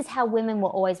 This is how women were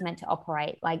always meant to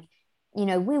operate. Like,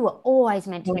 we were always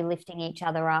meant to be lifting each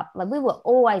other up. Like we were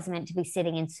always meant to be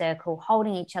sitting in circle,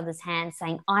 holding each other's hands,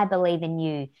 saying, I believe in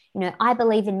you. I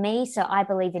believe in me, so I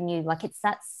believe in you. Like it's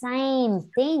that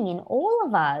same thing in all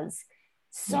of us.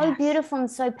 So Yes. beautiful and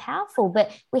so powerful,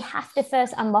 but we have to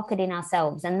first unlock it in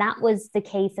ourselves. And that was the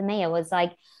key for me. I was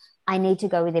like, I need to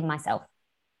go within myself.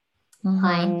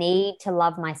 I Mm-hmm. need to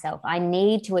love myself. I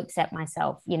need to accept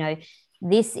myself.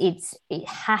 It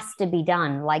has to be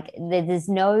done. Like there's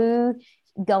no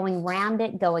going round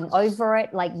it, going over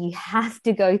it. Like you have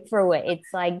to go through it.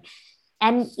 It's like,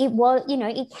 and it was,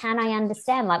 it can, I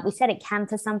understand, like we said, it can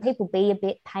for some people be a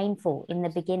bit painful in the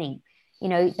beginning.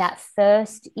 That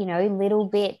first, little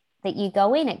bit that you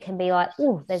go in, it can be like,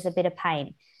 oh, there's a bit of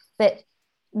pain. But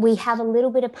we have a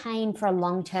little bit of pain for a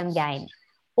long-term gain,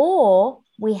 or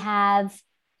we have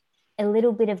a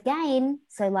little bit of gain.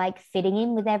 So like fitting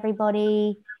in with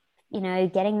everybody,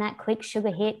 getting that quick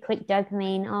sugar hit, quick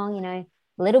dopamine, a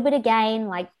little bit of gain,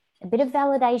 like a bit of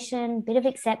validation, bit of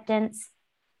acceptance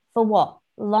for what?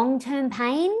 Long-term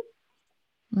pain?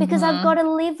 Because I've got Mm-hmm.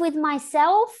 to live with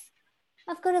myself.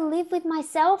 I've got to live with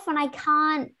myself and I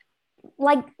can't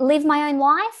like live my own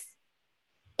life.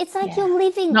 It's like Yeah. you're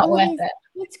living Not all worth these, it.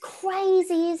 it's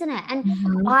crazy, isn't it? And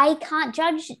Mm-hmm. I can't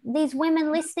judge these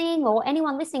women listening or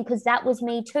anyone listening because that was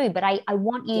me too. But I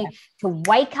want you Yeah. to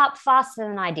wake up faster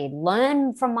than I did,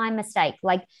 learn from my mistake.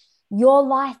 Like your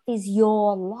life is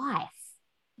your life.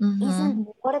 Mm-hmm. Isn't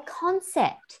what a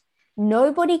concept?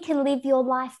 Nobody can live your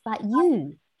life but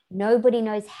you. Nobody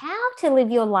knows how to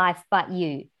live your life but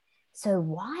you. So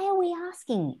why are we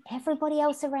asking everybody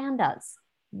else around us?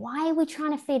 Why are we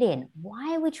trying to fit in?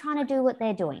 Why are we trying to do what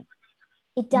they're doing?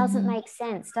 It doesn't Mm-hmm. make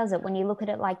sense, does it? When you look at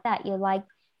it like that, you're like,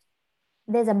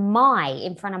 there's a my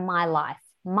in front of my life,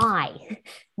 my,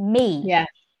 me, Yeah.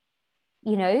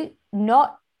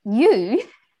 not you.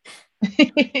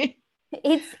 But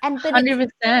it's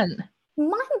 100%.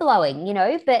 mind blowing,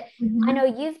 but I Mm-hmm. know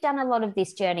you've done a lot of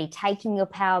this journey, taking your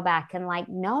power back and like,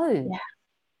 no, Yeah.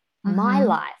 my Mm-hmm.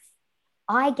 life,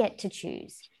 I get to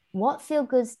choose what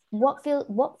feels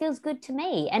good to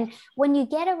me. And when you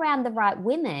get around the right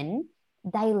women,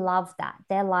 they love that.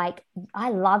 They're like, I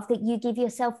love that you give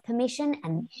yourself permission.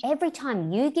 And every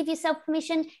time you give yourself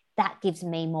permission, that gives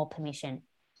me more permission.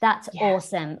 That's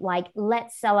awesome. Like,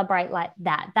 let's celebrate like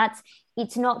that.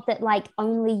 It's not that like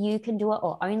only you can do it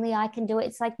or only I can do it.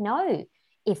 It's like, no,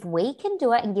 if we can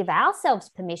do it and give ourselves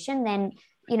permission, then,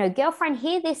 girlfriend,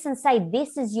 hear this and say,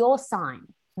 this is your sign.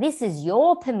 This is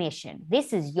your permission.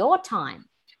 This is your time.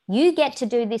 You get to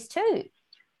do this too.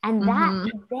 And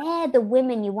they're the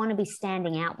women you want to be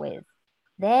standing out with.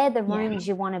 They're the rooms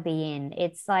you want to be in.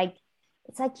 It's like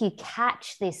you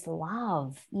catch this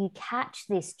love, you catch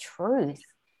this truth,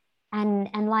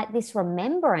 and like this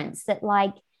remembrance that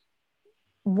like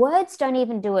words don't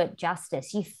even do it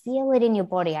justice. You feel it in your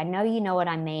body. I know you know what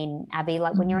I mean, Abby.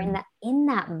 Like when you're in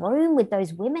that room with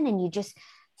those women and you just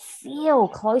feel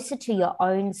closer to your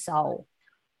own soul.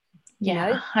 You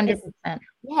know, 100%.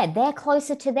 Yeah, they're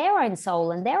closer to their own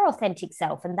soul and their authentic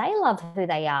self, and they love who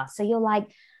they are. So you're like,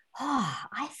 oh,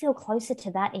 I feel closer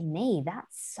to that in me.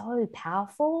 That's so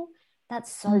powerful.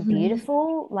 That's so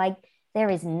beautiful. Like there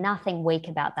is nothing weak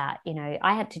about that.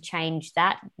 I had to change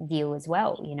that view as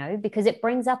well, because it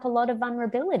brings up a lot of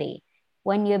vulnerability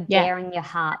when you're bearing your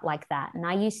heart like that. And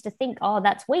I used to think, oh,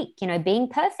 that's weak. Being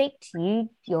perfect,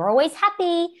 you're always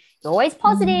happy, you're always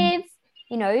positive,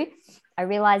 I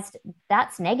realized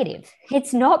that's negative.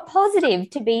 It's not positive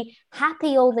to be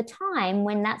happy all the time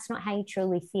when that's not how you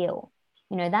truly feel.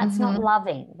 That's not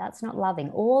loving. That's not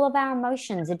loving. All of our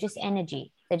emotions are just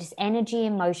energy. They're just energy,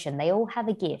 emotion. They all have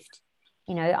a gift.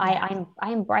 I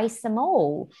embrace them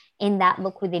all in that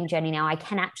look within journey now. I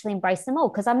can actually embrace them all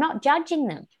because I'm not judging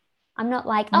them. I'm not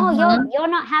like, oh, you're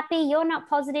not happy. You're not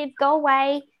positive. Go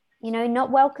away.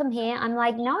 Not welcome here. I'm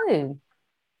like, no,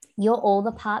 you're all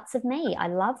the parts of me. I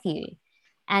love you.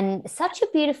 And such a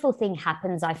beautiful thing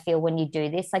happens, I feel, when you do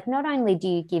this. Like, not only do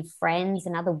you give friends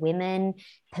and other women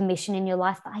permission in your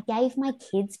life, but I gave my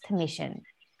kids permission.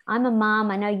 I'm a mom.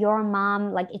 I know you're a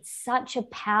mom. Like, it's such a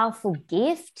powerful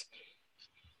gift.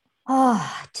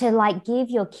 Oh, to like give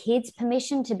your kids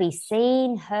permission to be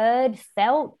seen, heard,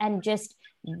 felt, and just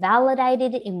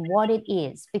validated in what it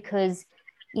is. Because,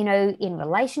 in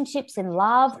relationships, in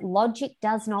love, logic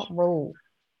does not rule.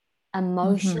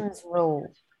 Emotions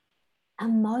rule.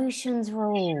 Emotions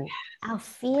rule. Our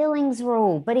feelings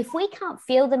rule. But if we can't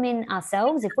feel them in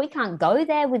ourselves, if we can't go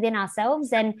there within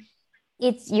ourselves, then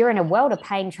you're in a world of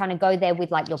pain trying to go there with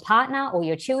like your partner or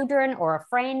your children or a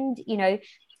friend.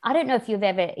 I don't know if you've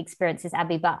ever experienced this,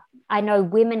 Abby, but I know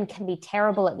women can be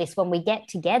terrible at this. When we get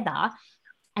together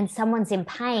and someone's in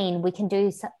pain, we can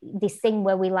do this thing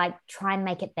where we like try and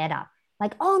make it better.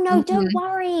 Like, oh, no, don't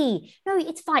worry. No,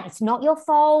 it's fine. It's not your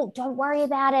fault. Don't worry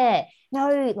about it.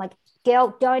 No, like,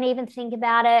 girl, don't even think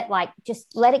about it. Like,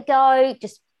 just let it go.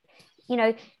 Just,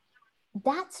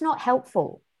 that's not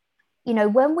helpful.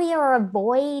 When we are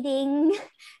avoiding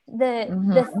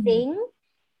the thing,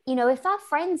 if our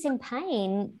friend's in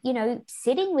pain,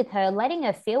 sitting with her, letting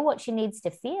her feel what she needs to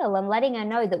feel and letting her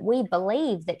know that we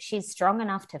believe that she's strong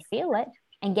enough to feel it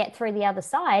and get through the other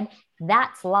side,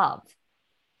 that's love.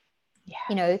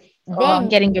 Then I'm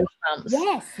getting goosebumps.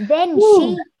 Yes, then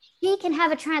she can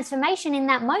have a transformation in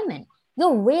that moment.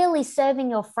 You're really serving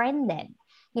your friend then,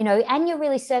 and you're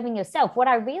really serving yourself. What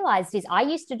I realized is I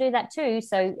used to do that too.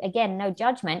 So again, no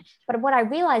judgment. But what I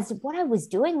realized, what I was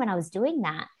doing when I was doing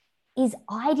that is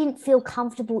I didn't feel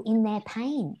comfortable in their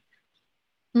pain.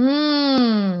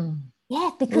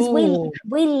 Yeah, because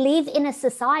we live in a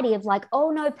society of like, oh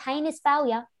no, pain is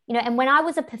failure. And when I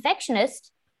was a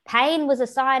perfectionist, pain was a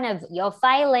sign of you're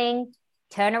failing.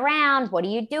 Turn around. What are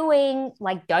you doing?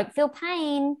 Like, don't feel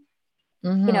pain.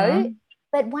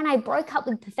 But when I broke up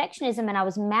with perfectionism and I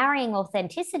was marrying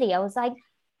authenticity, I was like,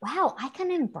 wow, I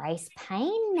can embrace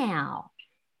pain now.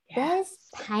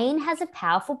 Pain has a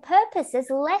powerful purpose. There's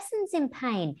lessons in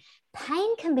pain.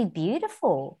 Pain can be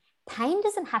beautiful. Pain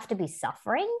doesn't have to be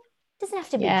suffering. It doesn't have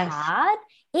to be hard.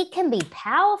 It can be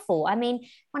powerful. I mean,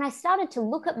 when I started to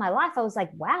look at my life, I was like,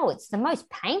 wow, it's the most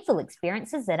painful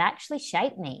experiences that actually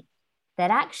shape me,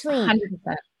 that actually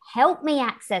 100%. help me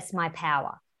access my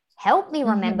power, help me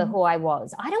remember who I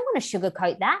was. I don't want to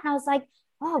sugarcoat that. And I was like,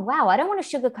 oh, wow, I don't want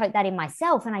to sugarcoat that in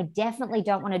myself. And I definitely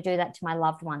don't want to do that to my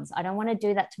loved ones. I don't want to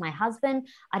do that to my husband.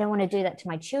 I don't want to do that to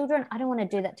my children. I don't want to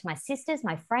do that to my sisters,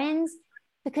 my friends.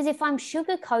 Because if I'm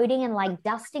sugarcoating and like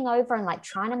dusting over and like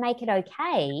trying to make it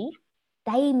okay,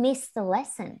 they miss the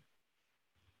lesson.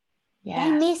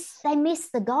 They miss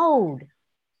the gold.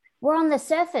 We're on the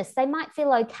surface. They might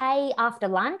feel okay after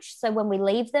lunch. So when we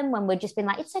leave them, when we're just been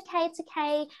like, it's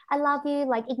okay, I love you,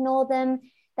 like ignore them.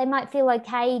 They might feel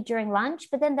okay during lunch,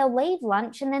 but then they'll leave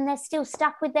lunch and then they're still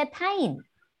stuck with their pain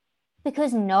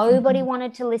because nobody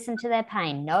wanted to listen to their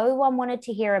pain. No one wanted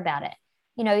to hear about it.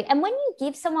 And when you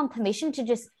gives someone permission to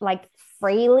just like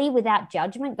freely, without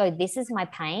judgment, go, this is my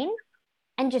pain,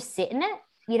 and just sit in it.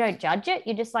 You don't judge it.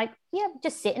 You're just like, yeah,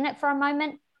 just sit in it for a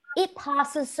moment. It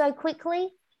passes so quickly,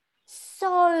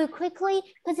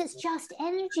 because it's just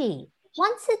energy.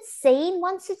 Once it's seen,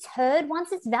 once it's heard,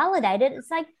 once it's validated,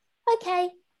 it's like, okay,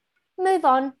 move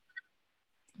on.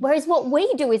 Whereas what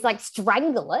we do is like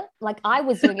strangle it. Like I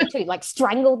was doing it too, like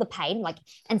strangle the pain, like,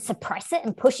 and suppress it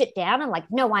and push it down. And like,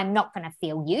 no, I'm not going to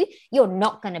feel you. You're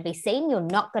not going to be seen. You're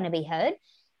not going to be heard.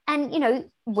 And, you know,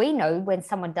 we know when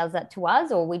someone does that to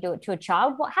us, or we do it to a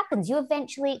child, what happens? You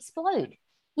eventually explode.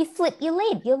 You flip your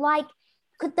lid. You're like,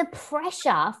 could the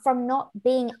pressure from not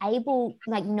being able,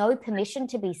 like no permission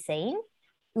to be seen,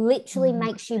 literally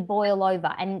makes you boil over,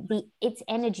 and it's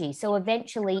energy, so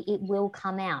eventually it will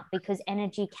come out, because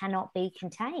energy cannot be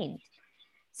contained.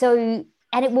 So,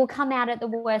 and it will come out at the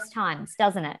worst times,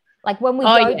 doesn't it? Like when we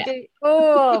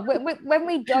when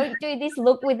we don't do this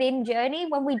look within journey,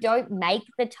 when we don't make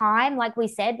the time, like we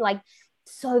said, like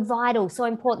so vital, so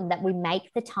important that we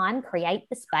make the time, create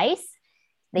the space,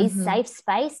 safe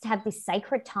space, to have this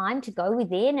sacred time to go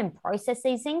within and process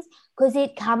these things, because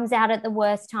it comes out at the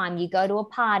worst time. You go to a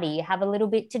party, you have a little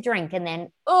bit to drink, and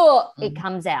then it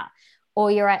comes out. Or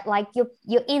you're at like your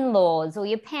in-laws or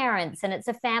your parents, and it's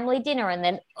a family dinner, and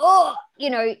then you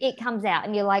know, it comes out,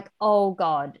 and you're like, oh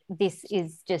God, this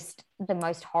is just the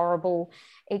most horrible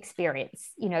experience,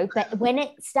 you know. But when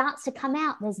it starts to come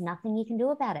out, there's nothing you can do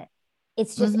about it.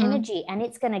 It's just energy, and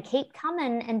it's going to keep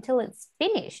coming until it's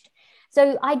finished.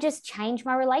 So I just changed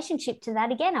my relationship to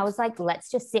that again. I was like,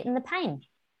 let's just sit in the pain,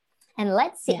 and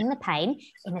let's sit in the pain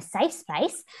in a safe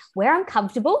space where I'm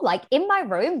comfortable, like in my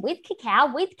room with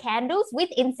cacao, with candles, with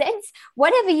incense,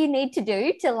 whatever you need to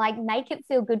do to like make it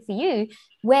feel good for you,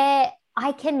 where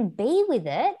I can be with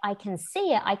it, I can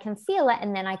see it, I can feel it,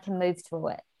 and then I can move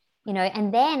through it, you know,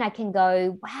 and then I can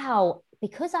go, wow,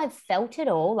 because I've felt it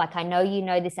all. Like, I know you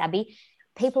know this, Abby.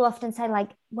 People often say like,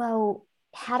 well,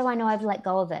 how do I know I've let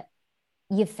go of it?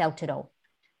 You've felt it all.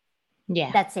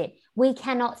 Yeah. That's it. We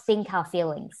cannot think our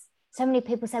feelings. So many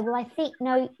people say, well, I think,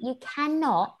 no, you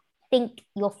cannot think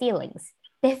your feelings.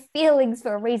 They're feelings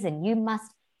for a reason. You must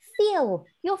feel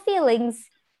your feelings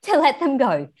to let them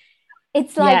go.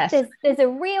 It's like there's a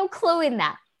real clue in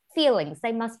that. Feelings,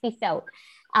 they must be felt.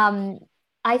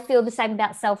 I feel the same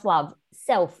about self-love.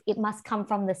 It must come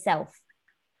from the self.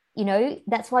 You know,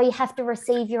 that's why you have to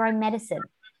receive your own medicine.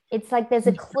 It's like there's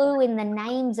a clue in the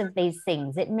names of these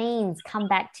things. It means come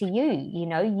back to you. You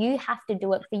know, you have to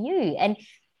do it for you. And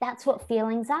that's what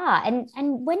feelings are. And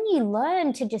when you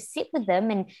learn to just sit with them,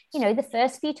 and, you know, the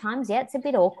first few times, yeah, it's a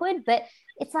bit awkward, but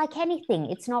it's like anything.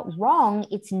 It's not wrong.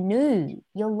 It's new.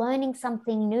 You're learning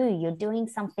something new. You're doing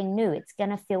something new. It's going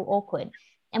to feel awkward.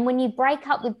 And when you break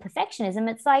up with perfectionism,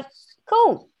 it's like,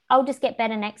 cool, I'll just get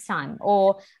better next time.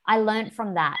 Or I learned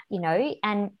from that, you know.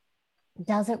 And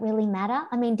does it really matter?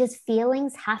 I mean, does feeling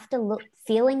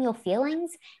your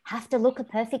feelings have to look a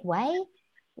perfect way?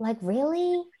 Like,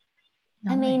 really?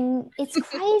 No. I mean, it's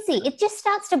crazy. It just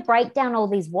starts to break down all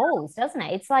these walls, doesn't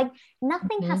it? It's like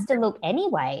nothing has to look any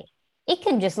way. It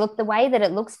can just look the way that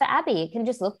it looks for Abby. It can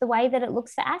just look the way that it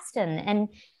looks for Aston, and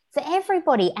for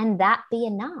everybody, and that be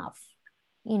enough.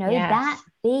 You know, that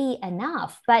be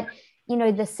enough. But you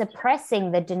know, the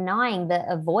suppressing, the denying, the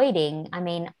avoiding, I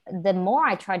mean, the more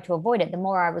I tried to avoid it, the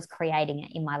more I was creating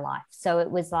it in my life. So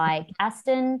it was like,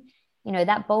 Aston, you know,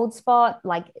 that bald spot,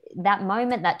 like that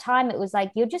moment, that time, it was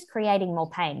like, you're just creating more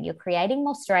pain. You're creating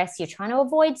more stress. You're trying to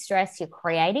avoid stress. You're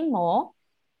creating more.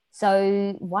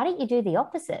 So why don't you do the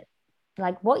opposite?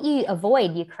 Like, what you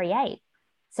avoid, you create.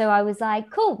 So I was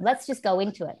like, cool, let's just go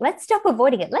into it. Let's stop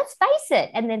avoiding it. Let's face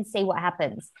it, and then see what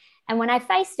happens. And when I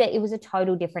faced it, it was a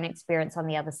total different experience on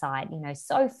the other side, you know,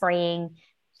 so freeing,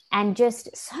 and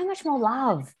just so much more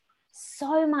love,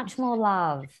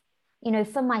 you know,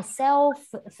 for myself,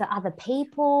 for other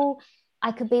people.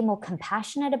 I could be more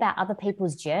compassionate about other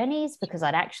people's journeys, because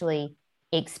I'd actually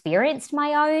experienced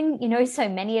my own. You know, so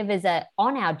many of us are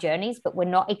on our journeys, but we're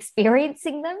not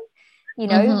experiencing them. You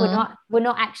know, we're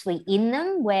not actually in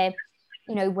them.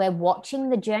 We're watching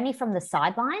the journey from the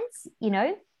sidelines, you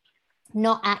know,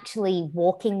 not actually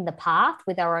walking the path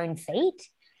with our own feet.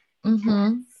 That's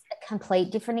a complete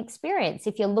different experience.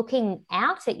 If you're looking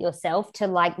out at yourself to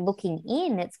like looking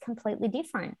in, it's completely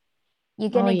different. You're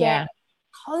going to get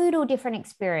total different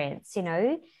experience, you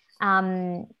know.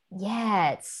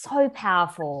 It's so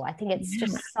powerful. I think it's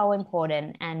just so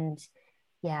important. And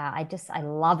I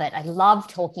love it. I love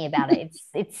talking about it.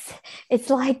 It's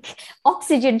like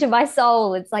oxygen to my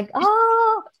soul. It's like,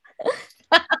 oh.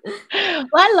 Well,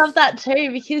 I love that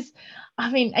too, because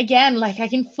I mean, again, like I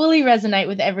can fully resonate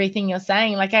with everything you're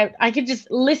saying. Like I could just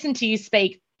listen to you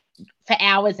speak for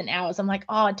hours and hours. I'm like,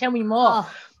 oh, tell me more.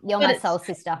 Oh, you're But my soul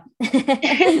sister.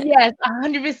 yes,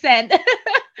 100%.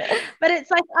 But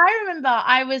it's like, I remember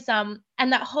I was, and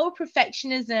that whole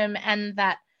perfectionism, and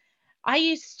that I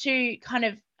used to kind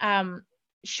of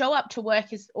show up to work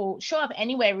or show up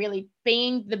anywhere really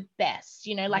being the best,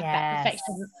 like that Yes.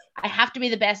 perfectionism. I have to be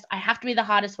the best. I have to be the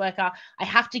hardest worker. I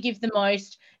have to give the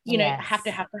most, Yes. have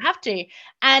to.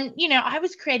 And, I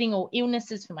was creating all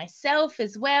illnesses for myself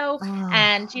as well. Oh,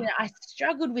 And, I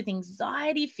struggled with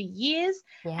anxiety for years.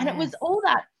 And it was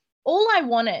yes. all I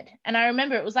wanted. And I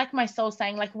remember it was like my soul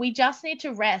saying, like, we just need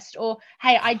to rest, or,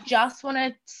 hey, I just want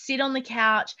to sit on the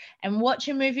couch and watch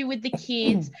a movie with the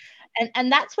kids.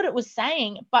 And that's what it was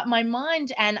saying. But my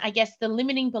mind, and I guess the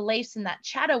limiting beliefs in that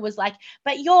chatter, was like,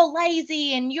 but you're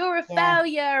lazy and you're a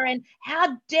failure, and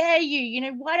how dare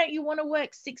you, why don't you want to work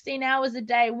 16 hours a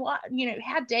day? What,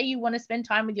 how dare you want to spend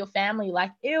time with your family?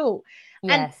 Like, ew.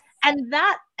 Yes. And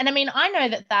I mean, I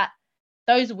know that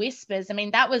those whispers, I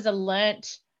mean, that was a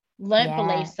learnt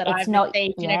beliefs that I've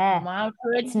received, from childhood.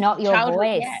 It's not your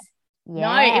voice.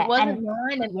 No, it wasn't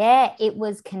mine. It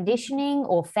was conditioning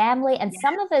or family. And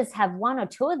some of us have one or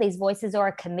two of these voices, or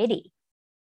a committee.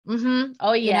 Mm-hmm.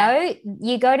 Oh, yeah.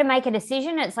 You go to make a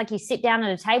decision. It's like you sit down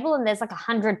at a table and there's like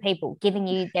 100 people giving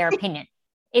you their opinion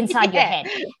inside your head.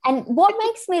 And what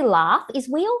makes me laugh is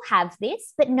we all have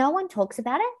this, but no one talks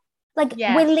about it. Like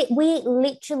we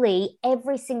literally,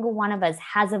 every single one of us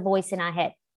has a voice in our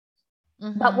head.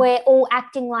 Mm-hmm. But we're all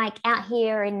acting like out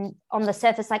here and on the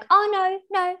surface, like, oh,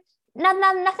 no,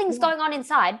 nothing's going on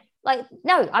inside. Like,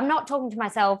 no, I'm not talking to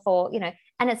myself, or,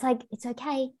 and it's like, it's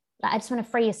okay. Like, I just want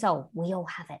to free your soul. We all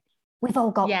have it. We've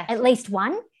all got at least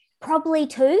one, probably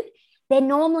two. They're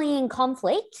normally in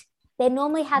conflict. They're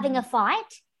normally having a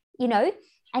fight,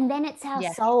 and then it's our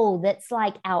soul that's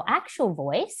like our actual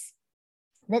voice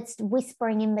that's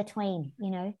whispering in between,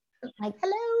 like,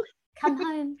 hello, come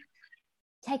home,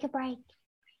 take a break.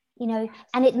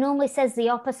 And it normally says the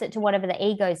opposite to whatever the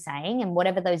ego is saying and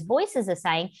whatever those voices are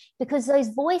saying, because those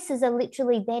voices are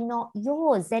literally, they're not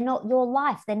yours. They're not your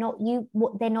life. They're not you.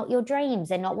 They're not your dreams.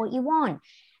 They're not what you want.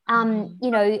 And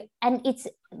it's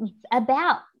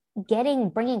about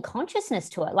bringing consciousness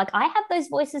to it. Like, I have those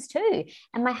voices too.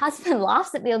 And my husband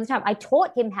laughs at me all the time. I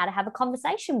taught him how to have a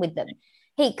conversation with them.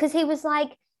 Because he was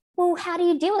like, well, how do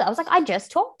you deal with it? I was like, I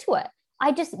just talk to it.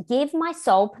 I just give my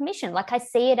soul permission. Like, I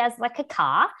see it as like a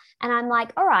car, and I'm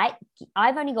like, all right,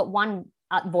 I've only got one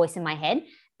voice in my head,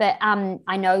 but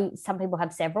I know some people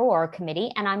have several, or a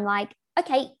committee. And I'm like,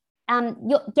 okay,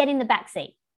 you're get in the back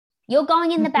seat. You're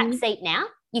going in the back seat now.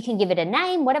 You can give it a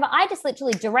name, whatever. I just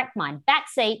literally direct mine. Back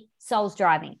seat, soul's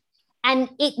driving. And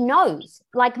it knows,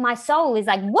 like, my soul is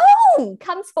like, whoa,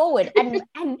 comes forward. And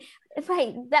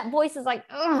right, that voice is like,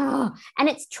 ugh. And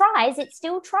it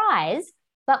still tries,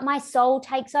 but my soul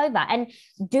takes over. And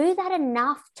do that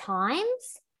enough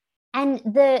times, and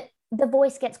the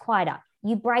voice gets quieter.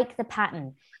 You break the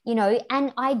pattern,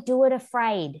 and I do it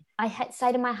afraid. I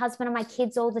say to my husband and my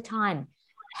kids all the time,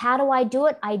 how do I do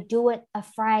it? I do it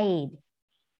afraid.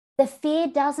 The fear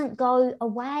doesn't go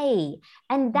away.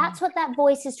 And that's what that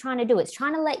voice is trying to do. It's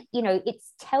trying to it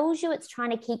tells you it's trying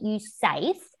to keep you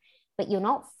safe, but you're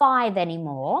not 5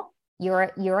 anymore.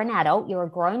 You're an adult, you're a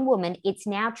grown woman. It's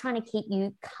now trying to keep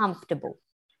you comfortable.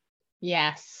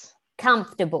 Yes.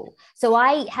 Comfortable. So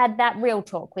I had that real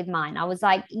talk with mine. I was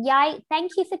like, yay,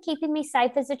 thank you for keeping me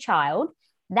safe as a child.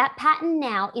 That pattern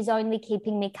now is only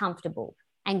keeping me comfortable.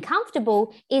 And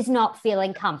comfortable is not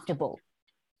feeling comfortable.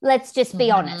 Let's just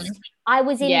be honest. I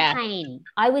was in pain.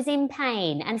 I was in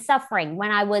pain and suffering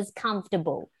when I was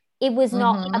comfortable. It was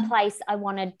not a place I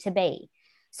wanted to be.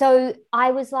 So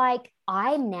I was like,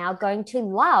 I'm now going to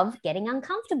love getting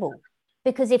uncomfortable,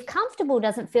 because if comfortable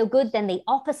doesn't feel good, then the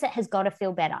opposite has got to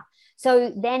feel better.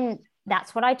 So then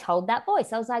that's what I told that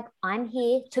voice. I was like, I'm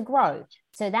here to grow.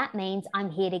 So that means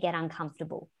I'm here to get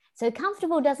uncomfortable. So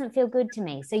comfortable doesn't feel good to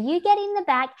me. So you get in the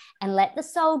back and let the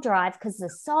soul drive, because the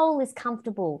soul is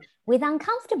comfortable with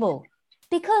uncomfortable,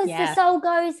 because the soul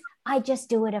goes, I just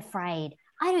do it afraid.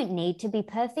 I don't need to be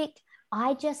perfect.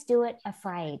 I just do it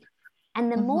afraid. And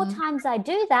the more times I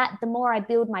do that, the more I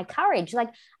build my courage. Like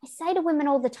I say to women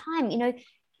all the time,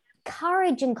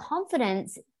 courage and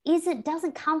confidence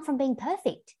doesn't come from being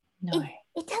perfect. No.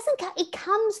 It doesn't. It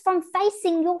comes from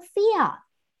facing your fear.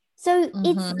 So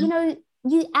it's,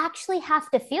 you actually have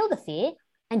to feel the fear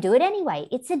and do it anyway.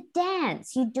 It's a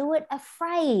dance. You do it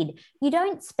afraid. You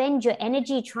don't spend your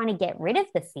energy trying to get rid of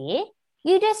the fear.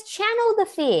 You just channel the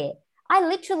fear. I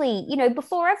literally,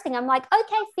 before everything, I'm like,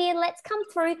 okay, fear, let's come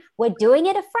through. We're doing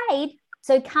it afraid.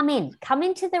 So come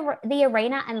into the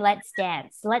arena and let's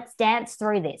dance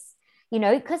through this,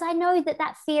 because I know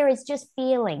that fear is just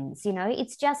feelings,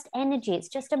 it's just energy, it's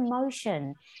just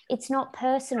emotion, it's not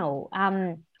personal.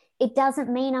 It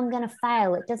doesn't mean I'm going to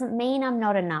fail, it doesn't mean I'm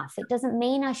not enough, it doesn't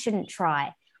mean I shouldn't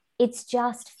try. It's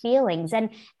just feelings.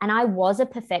 And I was a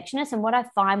perfectionist, and what I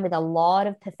find with a lot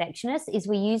of perfectionists is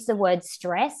we use the word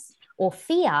stress or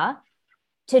fear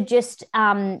to just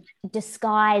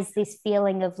disguise this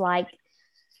feeling of like,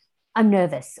 I'm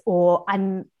nervous, or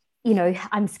I'm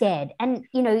scared. And,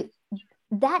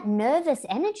 that nervous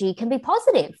energy can be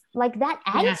positive. Like that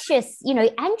anxious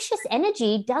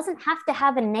energy doesn't have to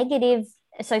have a negative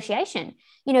association.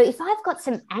 If I've got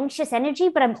some anxious energy,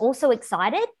 but I'm also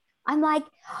excited, I'm like,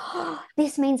 oh,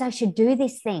 this means I should do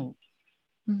this thing.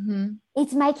 Mm-hmm.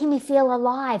 It's making me feel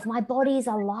alive. My body's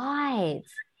alive.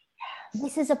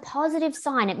 This is a positive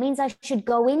sign. It means I should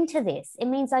go into this. It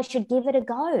means I should give it a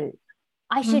go.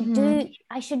 I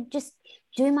should just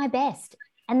do my best,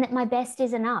 and that my best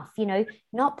is enough,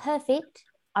 not perfect.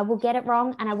 I will get it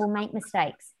wrong and I will make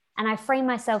mistakes. And I free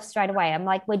myself straight away. I'm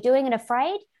like, we're doing it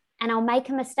afraid, and I'll make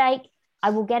a mistake.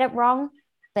 I will get it wrong,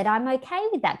 but I'm okay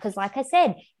with that because, like I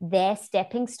said, they're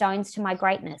stepping stones to my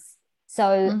greatness.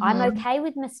 So I'm okay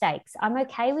with mistakes. I'm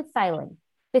okay with failing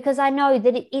because I know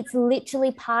that it's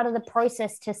literally part of the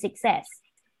process to success.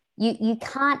 You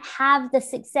can't have the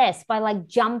success by like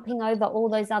jumping over all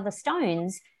those other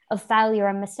stones of failure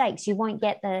and mistakes. You won't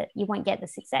get the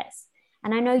success.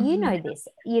 And I know you know this.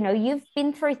 You've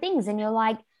been through things and you're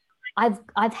like,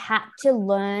 I've had to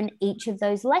learn each of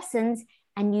those lessons,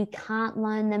 and you can't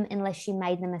learn them unless you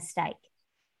made the mistake.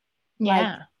 Yeah.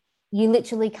 Like, you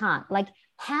literally can't. Like,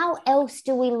 how else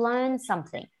do we learn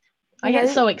something? I get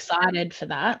so excited for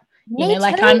that. Me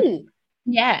like too.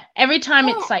 Every time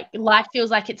it's like life feels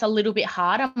like it's a little bit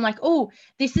hard, I'm like, oh,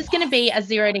 this is going to be a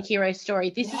zero to hero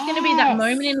story. This is going to be that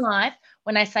moment in life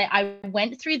when I say I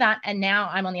went through that and now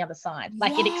I'm on the other side.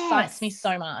 Like it excites me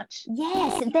so much.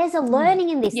 Yes, there's a learning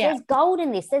in this. There's gold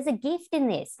in this. There's a gift in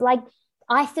this. Like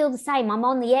I feel the same. I'm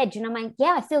on the edge and I'm like,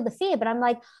 I feel the fear, but I'm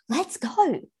like, let's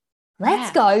go.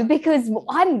 Let's go, because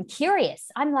I'm curious.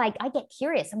 I'm like, I get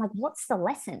curious. I'm like, what's the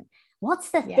lesson? What's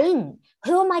the thing?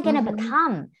 Who am I going to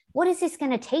become? What is this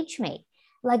going to teach me?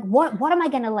 Like, what am I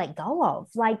going to let go of?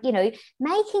 Like,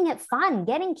 making it fun,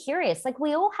 getting curious. Like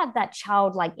we all have that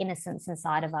childlike innocence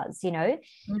inside of us,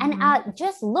 and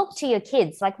just look to your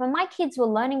kids. Like when my kids were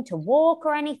learning to walk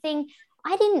or anything,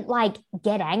 I didn't like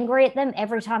get angry at them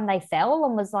every time they fell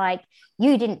and was like,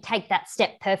 you didn't take that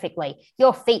step perfectly.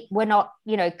 Your feet were not,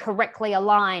 correctly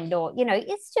aligned, or,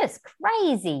 it's just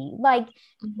crazy. Like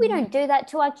we don't do that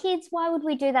to our kids. Why would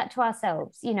we do that to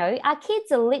ourselves? Our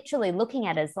kids are literally looking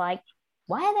at us like,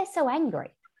 why are they so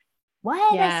angry? Why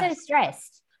are they so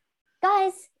stressed?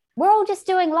 Guys, we're all just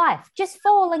doing life. Just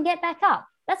fall and get back up.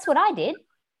 That's what I did.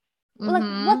 Like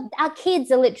what our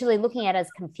kids are literally looking at us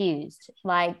confused.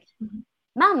 Like,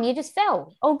 Mum, you just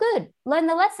fell. Oh, good. Learn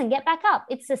the lesson. Get back up.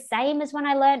 It's the same as when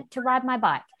I learned to ride my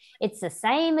bike. It's the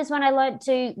same as when I learned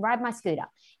to ride my scooter.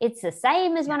 It's the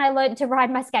same as when I learned to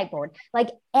ride my skateboard.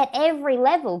 Like at every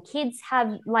level, kids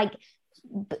have like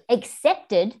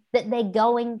accepted that they're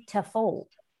going to fall.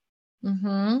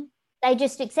 They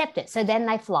just accept it. So then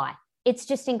they fly. It's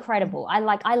just incredible.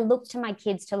 I look to my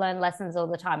kids to learn lessons all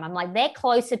the time. I'm like, they're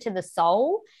closer to the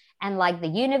soul and like the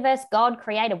universe, God,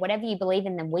 creator, whatever you believe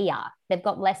in, than we are. They've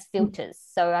got less filters.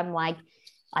 So I'm like,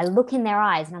 I look in their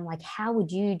eyes and I'm like, how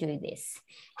would you do this?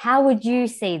 How would you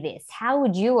see this? How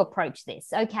would you approach this?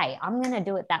 Okay, I'm going to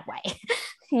do it that way.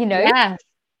 Yeah.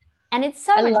 And it's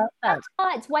so much faster.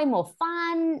 It's way more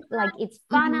fun. Like it's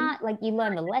funner. Like you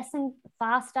learn the lesson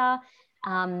faster.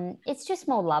 It's just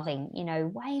more loving,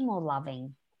 way more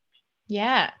loving.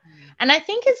 Yeah. And I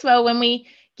think as well, when we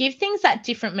give things that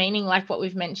different meaning, like what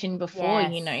we've mentioned before,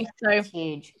 so it's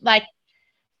huge. Like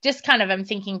just kind of, I'm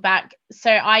thinking back.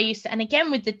 So I used to, and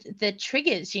again with the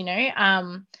triggers,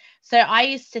 so I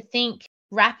used to think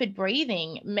rapid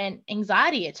breathing meant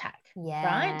anxiety attack.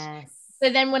 Right. So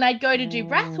then when I'd go to do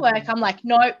breath work, I'm like,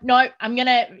 no,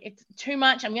 it's too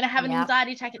much. I'm going to have an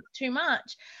anxiety attack. It's too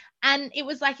much. And it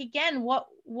was like, again, what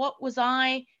was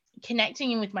I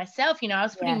connecting in with myself? I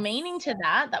was putting meaning to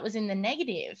that was in the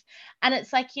negative. And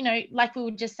it's like, like we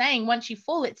were just saying, once you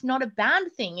fall, it's not a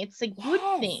bad thing. It's a good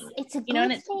thing. It's a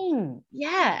good thing.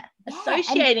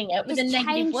 Associating it with a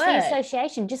negative word. The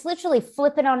association, just literally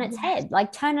flip it on its head,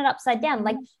 like turn it upside down.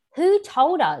 Like who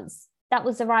told us that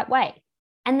was the right way?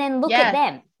 And then look at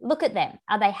them.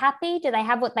 Are they happy? Do they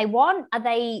have what they want? Are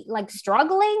they like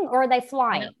struggling, or are they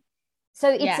flying?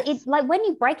 So it's like when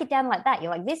you break it down like that, you're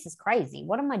like, this is crazy.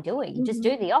 What am I doing? Just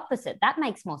do the opposite. That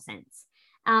makes more sense.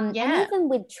 And even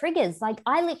with triggers, like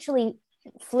I literally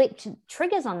flipped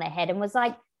triggers on their head and was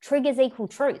like, triggers equal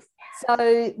truth.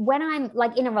 So when I'm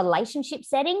like in a relationship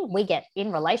setting, we get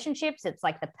in relationships, it's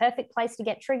like the perfect place to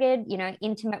get triggered, you know,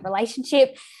 intimate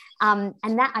relationship. And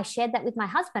that I shared that with my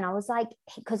husband. I was like,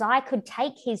 because I could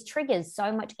take his triggers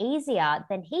so much easier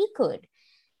than he could.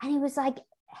 And he was like,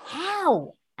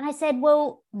 how? And I said,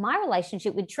 well, my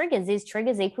relationship with triggers is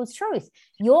triggers equals truth.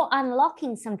 You're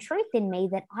unlocking some truth in me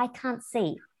that I can't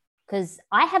see, because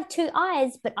I have two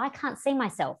eyes, but I can't see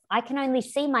myself. I can only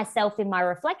see myself in my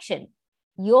reflection.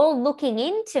 You're looking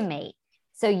into me,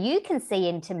 so you can see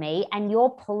into me, and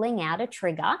you're pulling out a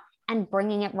trigger and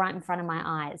bringing it right in front of my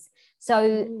eyes.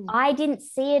 So I didn't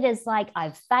see it as like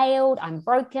I've failed, I'm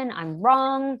broken, I'm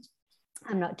wrong,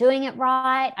 I'm not doing it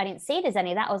right. I didn't see it as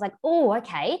any of that. I was like, oh,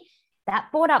 okay, that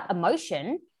brought up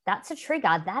emotion. That's a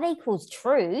trigger. That equals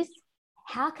truth.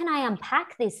 How can I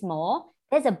unpack this more?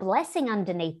 There's a blessing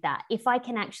underneath that if I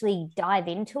can actually dive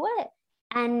into it.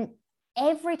 And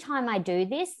every time I do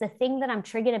this, the thing that I'm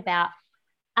triggered about,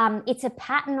 it's a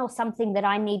pattern or something that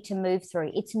I need to move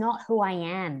through. It's not who I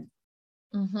am.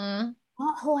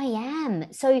 Not who I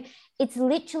am. So it's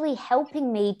literally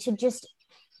helping me to just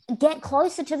get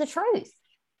closer to the truth.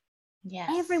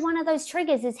 Yes. Every one of those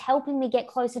triggers is helping me get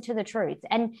closer to the truth.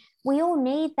 And we all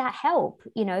need that help.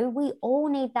 You know, we all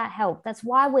need that help. That's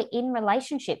why we're in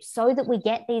relationships, so that we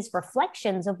get these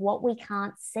reflections of what we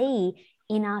can't see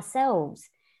in ourselves.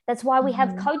 That's why we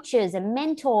have coaches and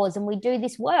mentors, and we do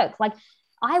this work. Like,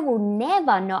 I will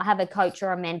never not have a coach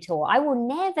or a mentor. I will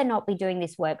never not be doing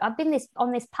this work. I've been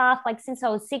on this path like since I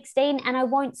was 16, and I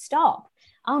won't stop.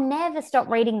 I'll never stop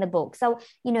reading the book. So,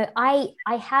 you know, I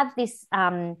have this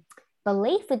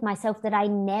belief with myself that I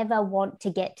never want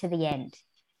to get to the end,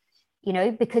 you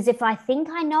know, because if I think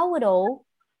I know it all,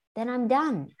 then I'm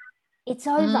done. It's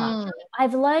over.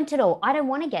 I've learned it all. I don't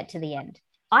want to get to the end.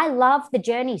 I love the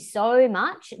journey so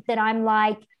much that I'm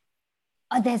like,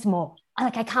 oh, there's more.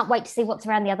 Like, I can't wait to see what's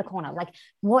around the other corner. Like,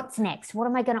 what's next? What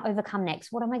am I going to overcome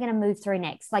next? What am I going to move through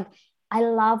next? Like, I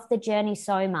love the journey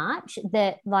so much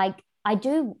that, like, I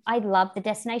love the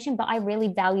destination, but I really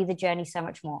value the journey so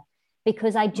much more,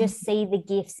 because I just see the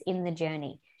gifts in the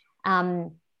journey.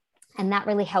 And that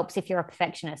really helps if you're a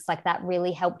perfectionist. Like, that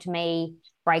really helped me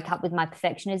break up with my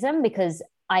perfectionism, because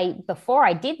before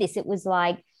I did this, it was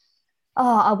like,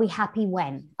 oh, I'll be happy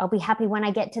when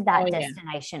I get to that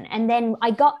destination. And then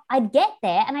I'd get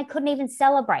there and I couldn't even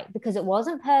celebrate because it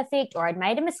wasn't perfect, or I'd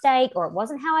made a mistake, or it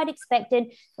wasn't how I'd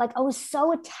expected. Like, I was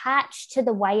so attached to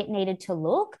the way it needed to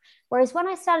look. Whereas when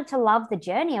I started to love the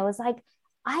journey, I was like,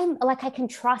 I can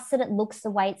trust that it looks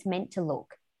the way it's meant to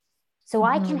look. So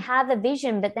I can have a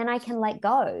vision, but then I can let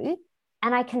go,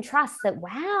 and I can trust that,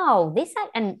 wow,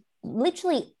 and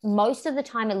literally most of the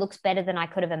time it looks better than I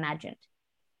could have imagined,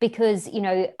 because, you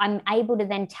know, I'm able to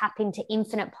then tap into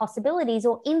infinite possibilities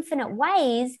or infinite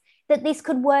ways that this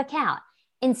could work out,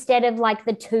 instead of like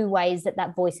the two ways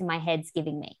that voice in my head's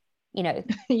giving me, you know,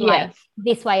 like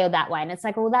this way or that way. And it's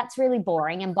like, well, that's really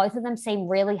boring. And both of them seem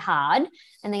really hard,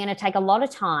 and they're going to take a lot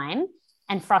of time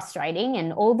and frustrating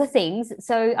and all the things.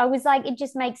 So I was like, it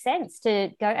just makes sense to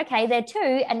go, okay, there two.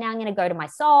 And now I'm going to go to my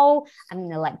soul. I'm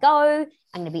going to let go.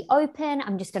 I'm going to be open.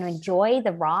 I'm just going to enjoy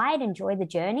the ride, enjoy the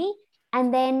journey,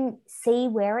 and then see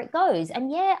where it goes.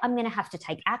 And yeah, I'm going to have to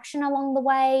take action along the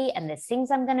way. And there's things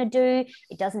I'm going to do.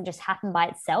 It doesn't just happen by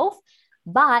itself,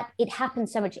 but it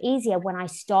happens so much easier when I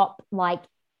stop like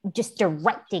just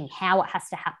directing how it has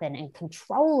to happen and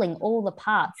controlling all the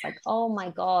parts. Like, oh my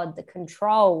God, the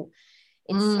control.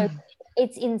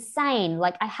 It's insane.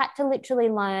 Like, I had to literally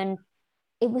learn.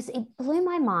 It blew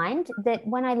my mind that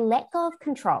when I let go of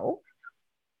control,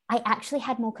 I actually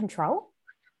had more control.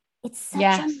 It's such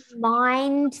a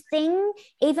mind thing.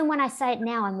 Even when I say it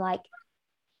now, I'm like,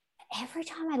 every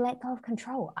time I let go of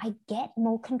control, I get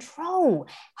more control.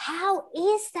 How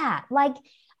is that? Like,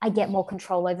 I get more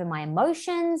control over my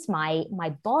emotions, my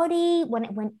body.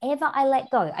 Whenever I let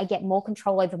go, I get more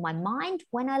control over my mind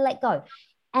when I let go.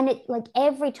 And it, like,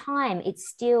 every time, it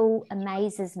still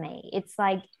amazes me. It's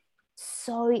like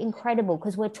so incredible,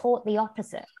 because we're taught the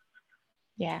opposite.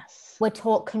 Yes. We're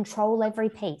taught control every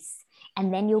piece,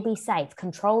 and then you'll be safe.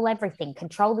 Control everything,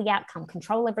 control the outcome,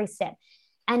 control every step.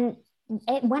 And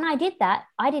when I did that,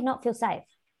 I did not feel safe.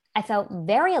 I felt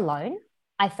very alone.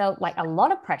 I felt like a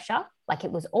lot of pressure, like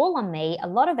it was all on me, a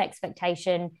lot of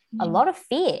expectation, a lot of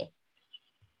fear.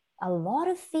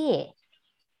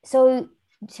 So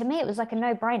to me, it was like a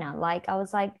no-brainer. Like, I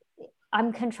was like,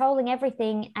 I'm controlling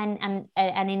everything. And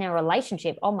in a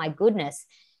relationship, oh my goodness,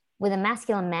 with a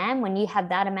masculine man, when you have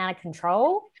that amount of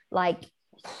control, like,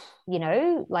 you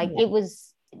know, like it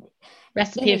was,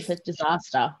 Recipe for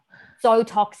disaster. So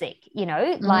toxic, you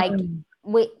know, like Mm.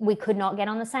 we could not get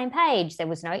on the same page. There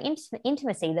was no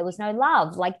intimacy. There was no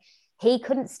love. Like he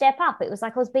couldn't step up. It was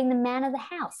like I was being the man of the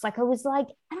house. Like I was like,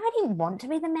 and I didn't want to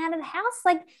be the man of the house.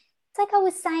 Like it's like I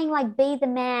was saying, like, be the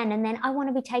man, and then I want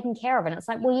to be taken care of. And it's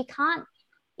like, well, you can't,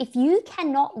 if you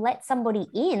cannot let somebody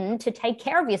in to take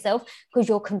care of yourself because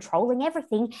you're controlling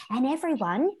everything and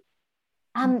everyone,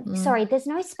 sorry, there's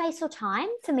no space or time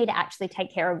for me to actually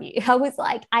take care of you. I was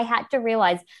like, I had to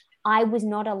realize I was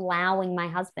not allowing my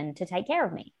husband to take care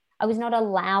of me. I was not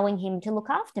allowing him to look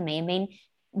after me. I mean,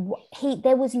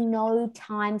 there was no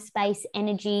time, space,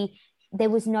 energy. There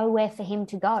was nowhere for him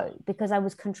to go because I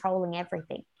was controlling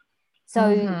everything. So,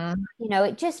 you know,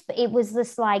 it was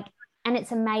this like, and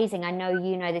it's amazing. I know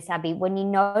you know this, Abby, when you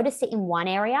notice it in one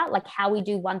area, like how we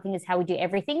do one thing is how we do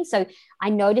everything. So I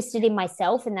noticed it in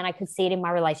myself, and then I could see it in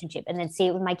my relationship, and then see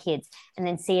it with my kids, and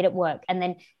then see it at work, and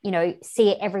then, you know, see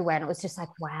it everywhere. And it was just like,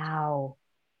 wow.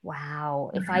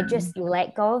 If I just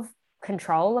let go of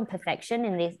control and perfection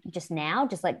in this just now,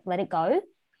 just like let it go,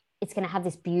 it's going to have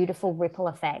this beautiful ripple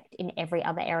effect in every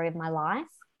other area of my life.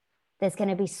 There's going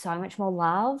to be so much more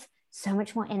love, so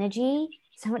much more energy,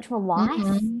 so much more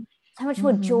life, so much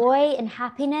more joy and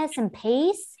happiness and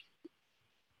peace.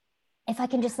 If I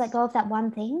can just let go of that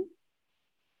one thing,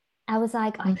 I was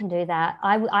like, I can do that.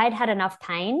 I'd had enough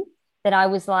pain that I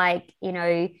was like, you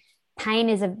know, pain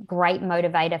is a great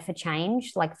motivator for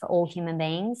change, like for all human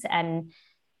beings. And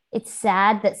it's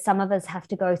sad that some of us have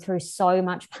to go through so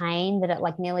much pain that it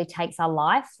like nearly takes our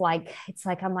life. Like, it's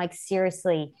like, I'm like,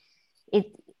 seriously,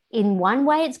 in one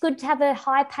way it's good to have a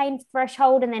high pain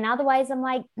threshold, and then other ways I'm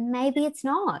like, maybe it's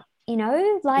not, you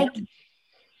know, like,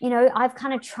 you know, I've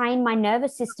kind of trained my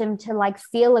nervous system to like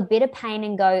feel a bit of pain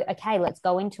and go, okay, let's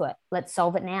go into it. Let's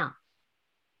solve it now.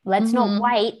 Let's not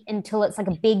wait until it's like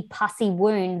a big pussy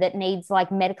wound that needs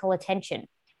like medical attention,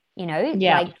 you know,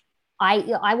 like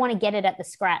I want to get it at the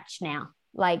scratch now.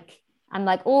 Like, I'm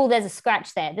like, oh, there's a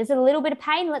scratch there. There's a little bit of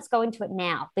pain. Let's go into it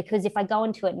now. Because if I go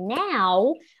into it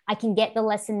now, I can get the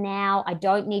lesson now. I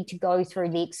don't need to go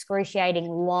through the excruciating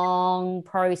long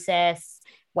process,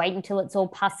 wait until it's all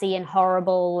pussy and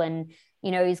horrible. And,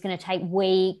 you know, it's going to take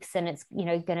weeks, and it's, you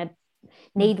know, going to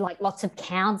need like lots of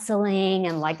counseling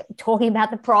and like talking about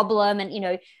the problem. And, you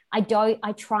know, I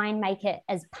try and make it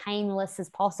as painless as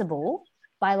possible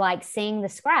by like seeing the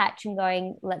scratch and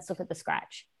going, let's look at the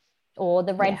scratch, or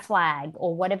the red flag,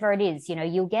 or whatever it is. You know,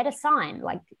 you'll get a sign.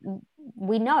 Like,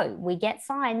 we know we get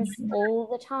signs all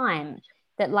the time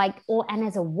that like, and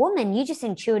as a woman, you just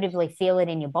intuitively feel it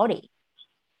in your body.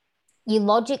 You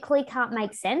logically can't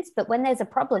make sense, but when there's a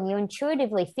problem, you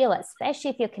intuitively feel it,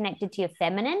 especially if you're connected to your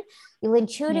feminine. You'll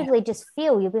intuitively just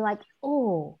feel, you'll be like,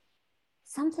 oh,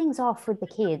 something's off with the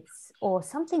kids, or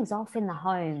something's off in the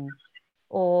home,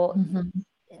 or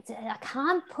I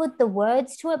can't put the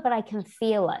words to it, but I can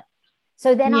feel it.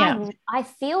 So then I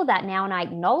feel that now, and I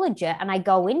acknowledge it, and I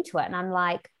go into it, and I'm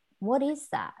like, what is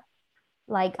that?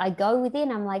 Like, I go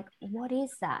within, I'm like, what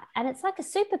is that? And it's like a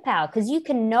superpower, because you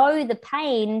can know the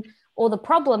pain or the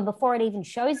problem before it even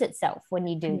shows itself when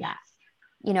you do that,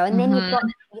 you know. And then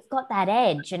you've got that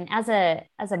edge. And as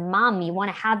a mum, you want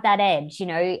to have that edge, you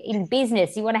know. In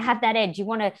business, you want to have that edge. You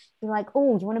want to be like,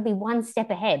 oh, you want to be one step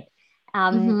ahead.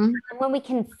 And when we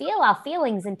can feel our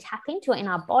feelings and tap into it in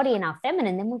our body and our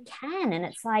feminine, then we can. And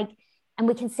it's like, and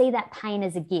we can see that pain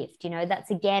as a gift, you know. That's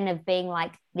again of being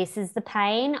like, this is the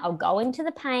pain, I'll go into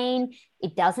the pain.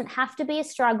 It doesn't have to be a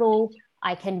struggle.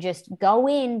 I can just go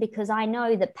in, because I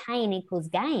know that pain equals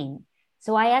gain.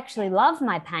 So I actually love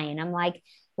my pain. I'm like,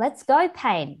 let's go,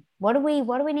 pain. What do we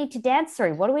need to dance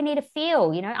through? What do we need to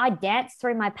feel? You know, I dance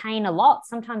through my pain a lot.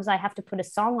 Sometimes I have to put a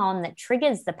song on that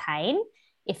triggers the pain.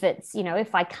 If it's, you know,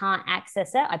 if I can't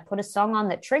access it, I put a song on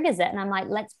that triggers it, and I'm like,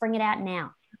 let's bring it out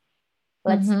now.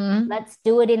 Let's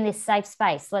do it in this safe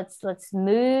space. Let's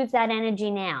move that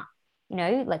energy now. You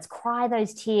know, let's cry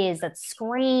those tears. Let's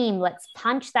scream. Let's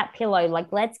punch that pillow. Like,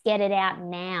 let's get it out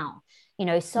now. You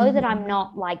know, so that I'm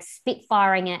not like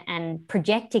spitfiring it and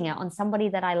projecting it on somebody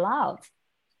that I love.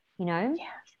 You know,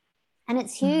 and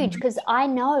it's huge, because I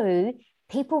know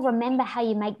people remember how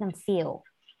you make them feel.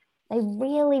 They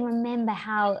really remember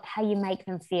how you make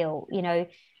them feel, you know.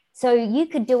 So you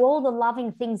could do all the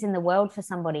loving things in the world for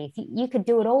somebody. If you could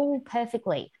do it all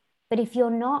perfectly. But if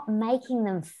you're not making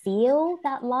them feel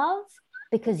that love,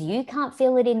 because you can't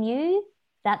feel it in you,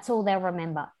 that's all they'll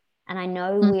remember. And I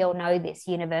know we all know this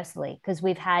universally, because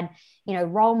we've had, you know,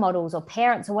 role models or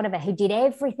parents or whatever who did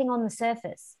everything on the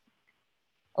surface,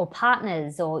 or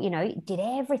partners, or, you know, did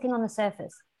everything on the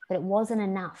surface, but it wasn't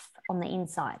enough on the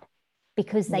inside,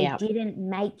 because they didn't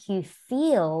make you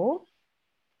feel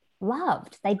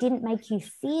loved. They didn't make you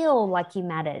feel like you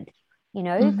mattered,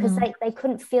 because they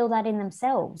couldn't feel that in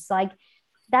themselves. Like,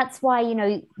 that's why,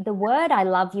 the word I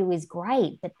love you is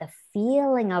great, but the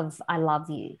feeling of I love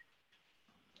you,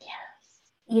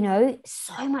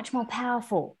 so much more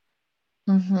powerful.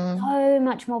 So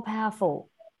much more powerful.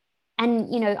 And,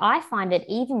 I find it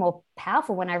even more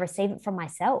powerful when I receive it from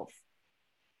myself.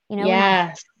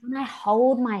 Yes. When I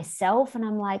hold myself and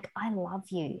I'm like, I love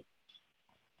you.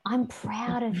 I'm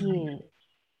proud of you.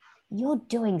 You're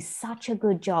doing such a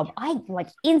good job. I like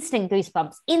instant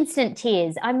goosebumps, instant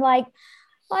tears. I'm like,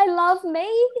 I love me.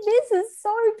 This is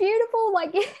so beautiful.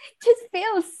 Like, it just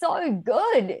feels so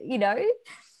good,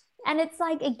 And it's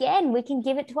like, again, we can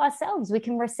give it to ourselves. We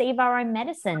can receive our own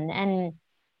medicine. And,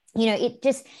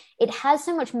 it has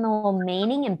so much more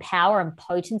meaning and power and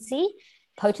potency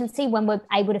when we're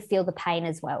able to feel the pain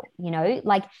as well.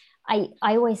 Like, I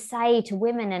always say to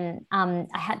women, and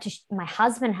my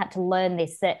husband had to learn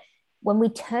this, that when we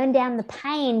turn down the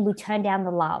pain, we turn down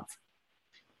the love.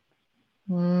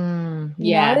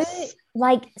 Yes.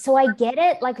 Like, so I get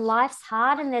it. Like, life's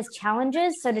hard and there's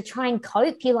challenges. So to try and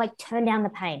cope, you like turn down the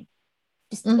pain.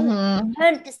 Just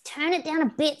turn it down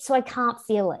a bit so I can't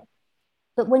feel it.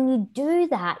 But when you do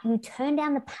that, you turn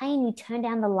down the pain, you turn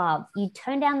down the love. You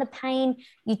turn down the pain,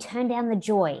 you turn down the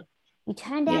joy. You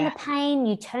turn down the pain,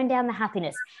 you turn down the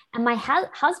happiness. And my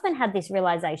husband had this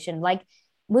realization, like,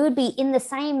 we would be in the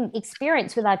same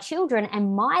experience with our children,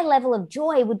 and my level of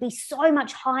joy would be so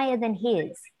much higher than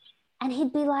his. And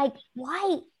he'd be like,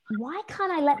 why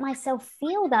can't I let myself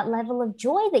feel that level of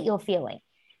joy that you're feeling?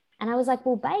 And I was like,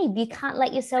 well, babe, you can't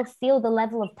let yourself feel the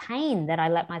level of pain that I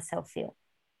let myself feel.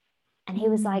 And he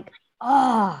was like,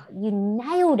 oh, you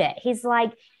nailed it. He's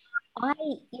like,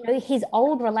 his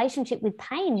old relationship with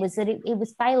pain was that it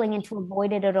was failing and to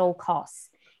avoid it at all costs,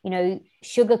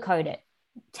 sugarcoat it,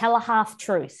 tell a half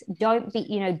truth, don't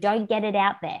get it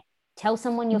out there, tell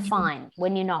someone you're fine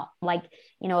when you're not. Like,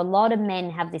 a lot of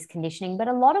men have this conditioning, but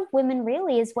a lot of women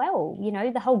really as well,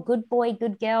 the whole good boy,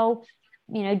 good girl,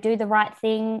 do the right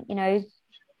thing,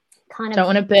 kind of. Don't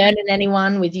want to burden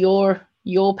anyone with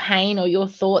your pain or your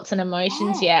thoughts and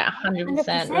emotions.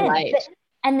 100% relate.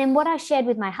 And then what I shared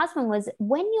with my husband was,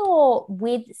 when you're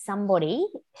with somebody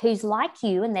who's like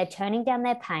you and they're turning down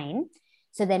their pain,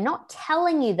 so they're not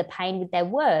telling you the pain with their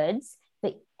words,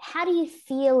 but how do you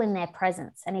feel in their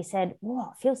presence? And he said, whoa,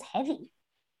 it feels heavy.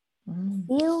 It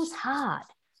feels hard.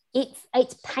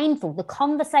 It's painful. The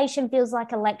conversation feels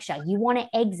like a lecture. You want to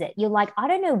exit. You're like, I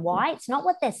don't know why. It's not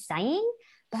what they're saying,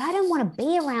 but I don't want to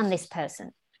be around this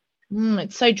person.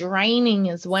 It's so draining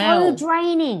as well. So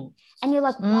draining. And you're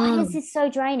like, why is this so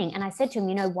draining? And I said to him,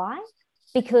 you know why?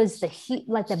 Because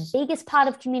the biggest part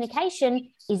of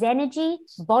communication is energy,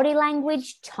 body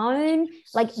language, tone.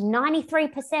 Like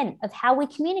 93% of how we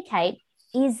communicate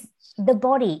is the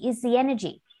body, is the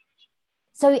energy.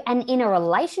 So, and in a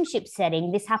relationship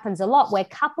setting, this happens a lot, where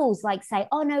couples like say,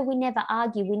 oh no, we never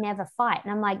argue, we never fight.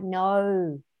 And I'm like,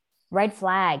 no, red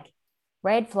flag.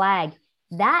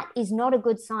 That is not a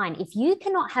good sign. If you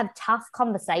cannot have tough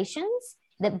conversations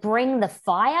that bring the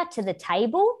fire to the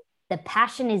table, the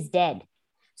passion is dead.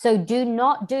 So do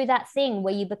not do that thing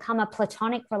where you become a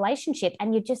platonic relationship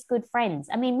and you're just good friends.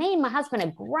 I mean, me and my husband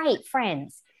are great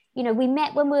friends. We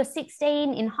met when we were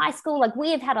 16 in high school. Like,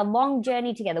 we have had a long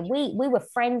journey together. We were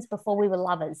friends before we were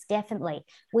lovers. Definitely.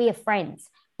 We are friends,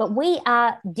 but we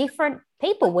are different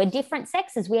people. We're different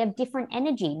sexes. We have different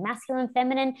energy, masculine,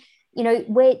 feminine.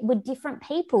 We're different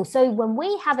people. So when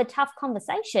we have a tough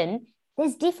conversation,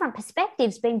 there's different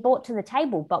perspectives being brought to the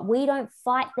table, but we don't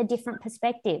fight the different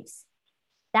perspectives.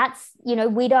 That's, I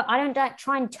don't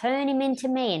try and turn him into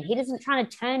me, and he doesn't try to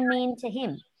turn me into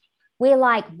him. We're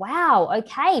like, wow,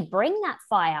 okay, bring that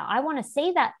fire. I want to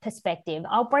see that perspective.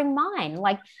 I'll bring mine.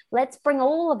 Like, let's bring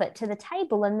all of it to the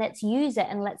table and let's use it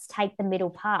and let's take the middle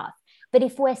path. But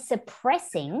if we're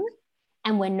suppressing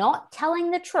and we're not telling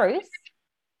the truth,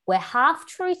 we're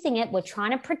half-truthing it, we're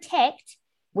trying to protect,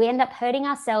 we end up hurting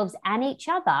ourselves and each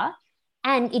other.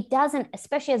 And it doesn't,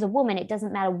 especially as a woman, it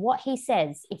doesn't matter what he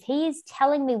says. If he is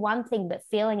telling me one thing but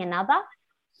feeling another,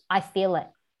 I feel it.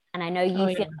 And I know you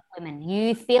feel it, women.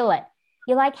 You feel it.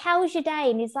 You're like, how was your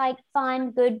day? And he's like,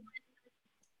 fine, good.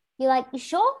 You're like, you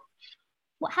sure?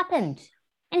 What happened?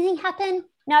 Anything happen?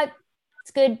 Nope,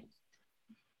 it's good.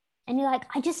 And you're like,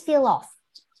 I just feel off.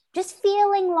 Just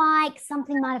feeling like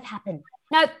something might have happened.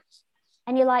 Nope.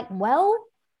 And you're like, well,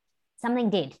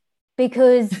 something did,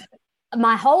 because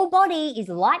my whole body is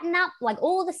lighting up. Like,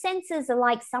 all the senses are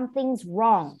like, something's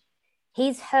wrong.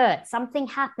 He's hurt. Something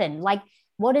happened. Like,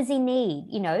 what does he need?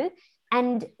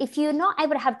 And if you're not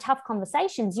able to have tough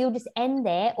conversations, you'll just end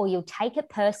there, or you'll take it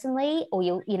personally,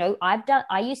 or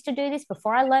I used to do this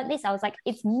before I learned this. I was like,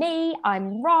 it's me,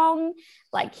 I'm wrong.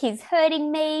 Like, he's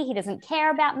hurting me. He doesn't care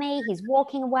about me. He's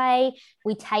walking away.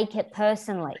 We take it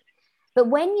personally. But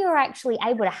when you're actually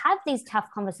able to have these tough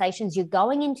conversations, you're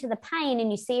going into the pain and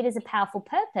you see it as a powerful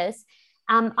purpose.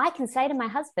 I can say to my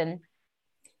husband,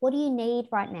 what do you need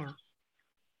right now?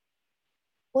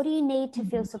 What do you need to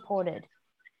feel supported?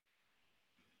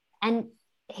 And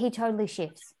he totally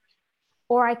shifts.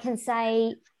 Or I can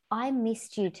say, I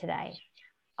missed you today.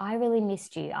 I really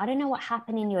missed you. I don't know what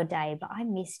happened in your day, but I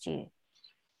missed you.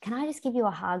 Can I just give you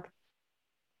a hug?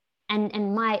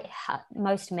 And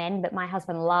most men, but my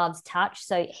husband loves touch.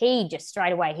 So he just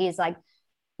straight away, he's like,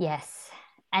 yes.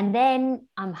 And then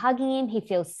I'm hugging him. He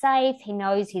feels safe. He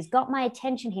knows he's got my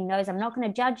attention. He knows I'm not going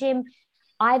to judge him.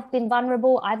 I've been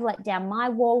vulnerable. I've let down my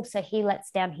wall, so he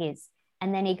lets down his.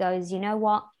 And then he goes, you know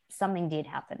what? Something did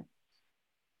happen.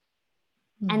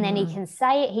 And then he can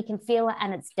say it, he can feel it,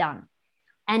 and it's done.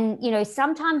 And,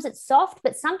 sometimes it's soft,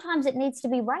 but sometimes it needs to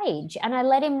be rage. And I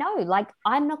let him know, like,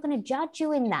 I'm not going to judge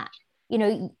you in that.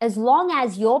 As long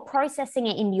as you're processing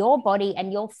it in your body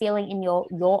and you're feeling in your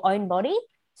own body.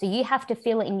 So you have to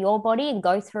feel it in your body and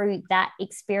go through that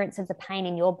experience of the pain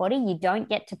in your body. You don't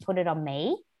get to put it on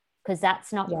me, because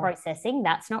that's not processing.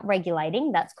 That's not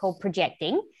regulating. That's called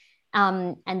projecting.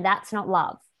 And that's not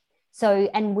love. So,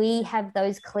 and we have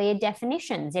those clear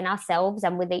definitions in ourselves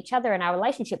and with each other in our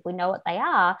relationship. We know what they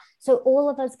are. So all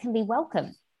of us can be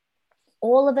welcome.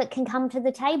 All of it can come to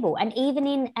the table. And even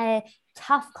in a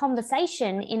tough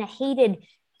conversation, in a heated,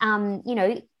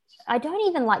 I don't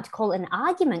even like to call it an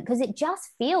argument, because it just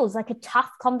feels like a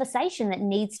tough conversation that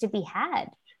needs to be had.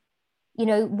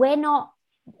 We're not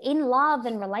in love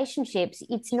and relationships.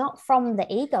 It's not from the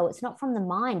ego. It's not from the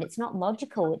mind. It's not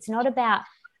logical. It's not about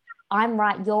I'm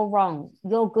right, you're wrong,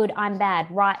 you're good, I'm bad,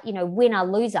 right, winner,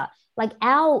 loser. Like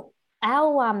our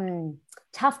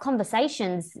tough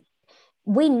conversations,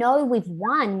 we know we've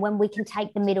won when we can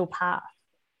take the middle path.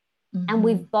 And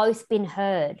we've both been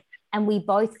heard, and we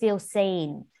both feel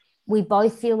seen. We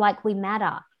both feel like we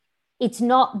matter. It's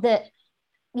not that,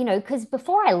 because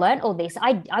before I learned all this,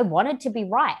 I wanted to be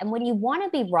right. And when you want to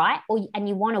be right and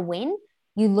you want to win,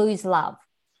 you lose love.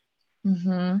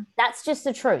 That's just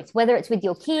the truth, whether it's with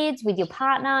your kids, with your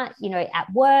partner,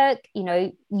 at work,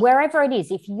 wherever it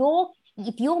is. If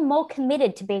you're more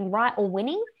committed to being right or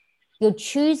winning, you're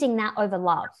choosing that over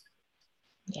love.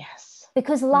 Yes.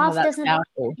 Because love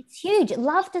powerful. It's huge.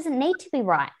 Love doesn't need to be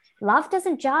right. Love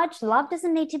doesn't judge. Love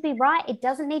doesn't need to be right. It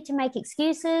doesn't need to make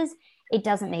excuses. It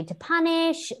doesn't need to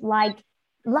punish. Like,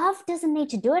 love doesn't need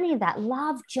to do any of that.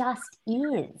 Love just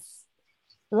is.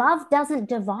 Love doesn't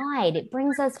divide. It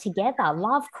brings us together.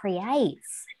 Love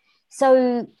creates.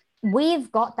 So we've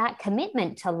got that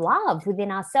commitment to love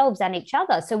within ourselves and each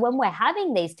other. So when we're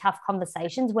having these tough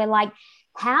conversations, we're like,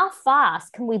 how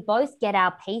fast can we both get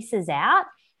our pieces out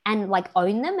and like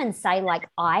own them and say, like,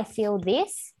 I feel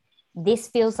this. This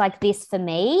feels like this for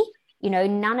me.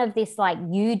 None of this, like,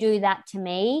 you do that to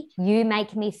me. You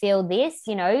make me feel this,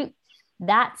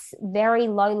 that's very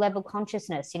low level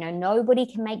consciousness. Nobody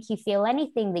can make you feel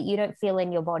anything that you don't feel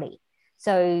in your body.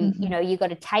 So, you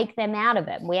got to take them out of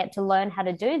it. We had to learn how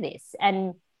to do this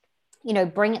and,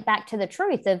 bring it back to the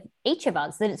truth of each of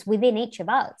us, that it's within each of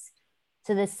us.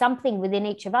 So there's something within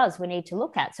each of us we need to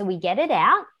look at. So we get it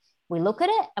out, we look at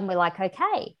it, and we're like,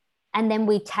 okay. And then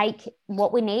we take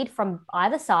what we need from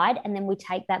either side, and then we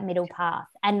take that middle path.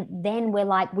 And then we're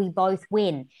like, we both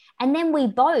win. And then we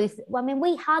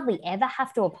hardly ever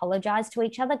have to apologize to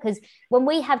each other, because when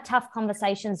we have tough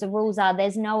conversations, the rules are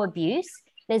there's no abuse,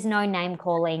 there's no name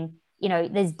calling,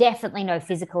 there's definitely no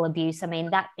physical abuse.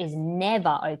 That is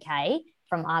never okay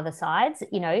from either sides,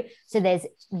 so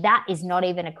that is not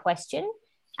even a question.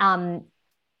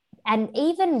 And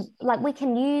even like we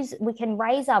can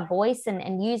raise our voice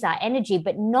and use our energy,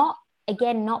 but not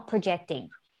projecting.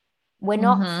 We're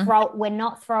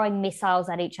not throwing missiles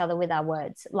at each other with our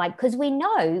words, like, because we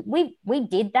know we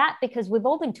did that, because we've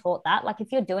all been taught that. Like,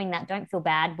 if you're doing that, don't feel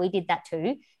bad. We did that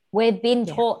too. We've been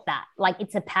taught that. Like,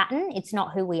 it's a pattern. It's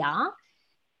not who we are.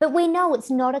 But we know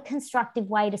it's not a constructive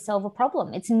way to solve a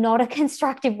problem. It's not a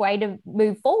constructive way to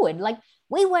move forward. Like,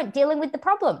 we weren't dealing with the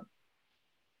problem.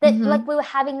 That like we were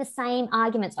having the same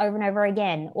arguments over and over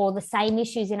again, or the same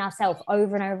issues in ourselves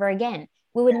over and over again.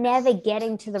 We were never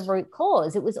getting to the root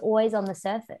cause. It was always on the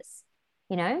surface,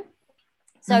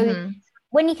 So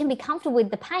when you can be comfortable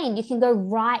with the pain, you can go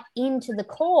right into the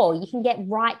core. You can get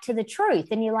right to the truth.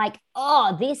 And you're like,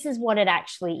 oh, this is what it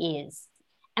actually is.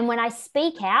 And when I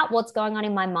speak out what's going on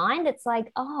in my mind, it's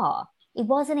like, oh, it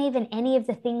wasn't even any of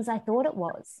the things I thought it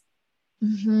was.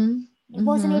 Mm-hmm. It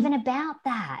wasn't even about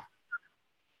that.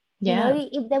 Yeah. You know,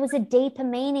 if there was a deeper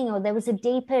meaning or there was a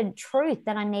deeper truth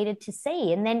that I needed to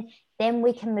see. And then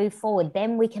we can move forward.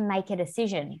 Then we can make a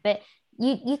decision. But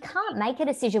you can't make a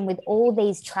decision with all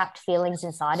these trapped feelings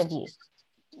inside of you.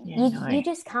 Yeah, You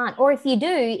just can't. Or if you do,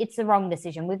 it's the wrong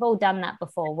decision. We've all done that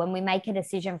before. When we make a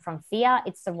decision from fear,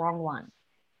 it's the wrong one,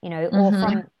 you know, or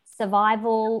from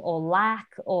survival or lack,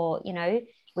 or, you know,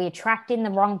 we attract in the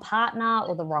wrong partner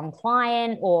or the wrong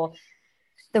client or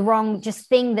the wrong just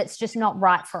thing that's just not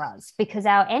right for us because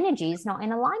our energy is not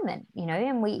in alignment, you know,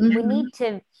 and we need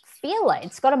to feel it.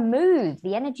 It's got to move.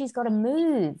 The energy's got to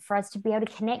move for us to be able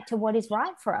to connect to what is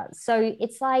right for us. So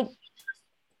it's like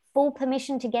full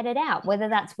permission to get it out, whether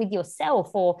that's with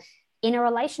yourself or in a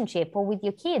relationship or with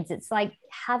your kids. It's like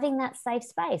having that safe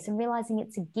space and realizing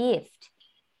it's a gift.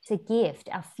 It's a gift.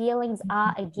 Our feelings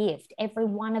are a gift, every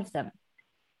one of them.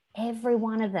 Every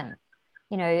one of them.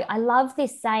 You know, I love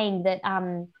this saying that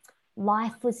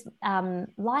life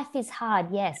is hard,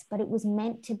 yes, but it was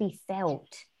meant to be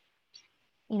felt.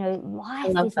 You know,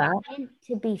 life is meant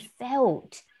to be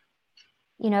felt.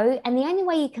 You know, and the only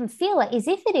way you can feel it is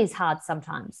if it is hard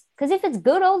sometimes. Because if it's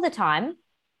good all the time,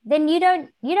 then you don't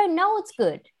know it's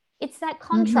good. It's that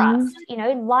contrast, you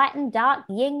know, light and dark,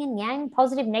 yin and yang,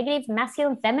 positive, negative,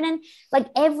 masculine, feminine. Like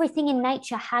everything in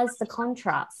nature has the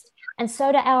contrast. And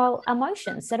so do our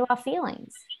emotions, so do our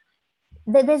feelings.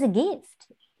 There's a gift.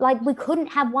 Like we couldn't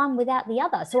have one without the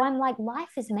other. So I'm like, life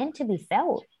is meant to be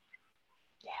felt.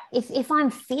 Yeah. If I'm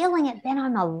feeling it, then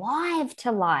I'm alive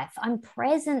to life. I'm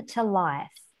present to life.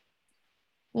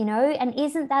 You know, and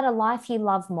isn't that a life you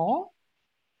love more?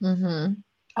 Mm-hmm.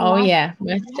 Oh, yeah,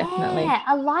 most definitely. Yeah,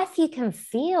 a life you can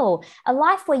feel, a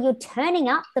life where you're turning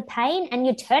up the pain and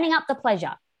you're turning up the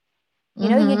pleasure. You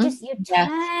know, you're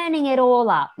turning it all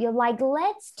up. You're like,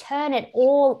 let's turn it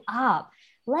all up.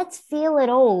 Let's feel it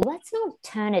all. Let's not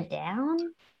turn it down.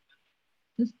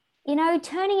 You know,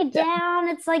 turning it down,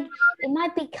 it's like, it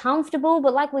might be comfortable,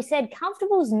 but like we said,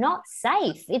 comfortable is not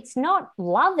safe. It's not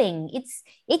loving.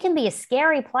 It can be a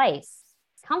scary place.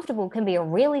 Comfortable can be a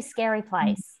really scary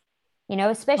place, you know,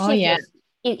 especially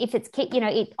if it's, you know,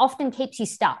 it often keeps you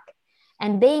stuck.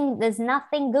 And there's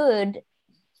nothing good,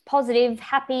 positive,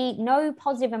 happy, no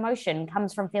positive emotion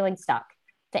comes from feeling stuck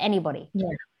to anybody. Yeah.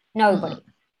 Nobody.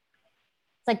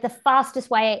 It's like the fastest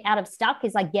way out of stuck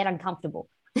is like get uncomfortable.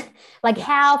 Like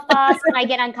how fast can I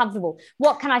get uncomfortable?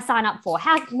 What can I sign up for?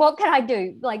 What can I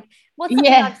do? Like what's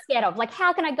something I'm scared of? Like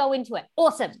how can I go into it?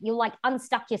 Awesome. You'll like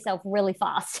unstuck yourself really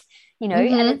fast, you know,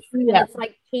 and it's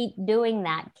like keep doing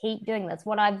that. Keep doing that's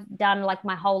what I've done like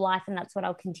my whole life, and that's what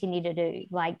I'll continue to do.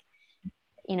 Like,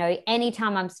 you know,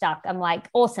 anytime I'm stuck, I'm like,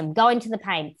 awesome, go into the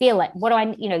pain, feel it. What do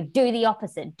I, you know, do the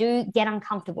opposite, get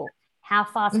uncomfortable. How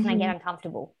fast can I get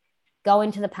uncomfortable? Go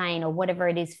into the pain or whatever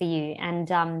it is for you.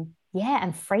 And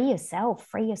and free yourself,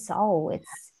 free your soul.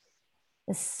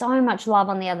 There's so much love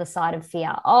on the other side of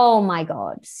fear. Oh my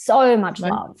God, so much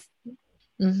love.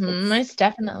 Most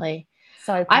definitely.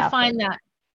 So powerful. I find that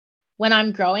when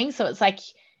I'm growing, so it's like,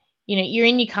 you know, you're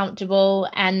in your comfortable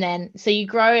and then so you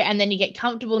grow and then you get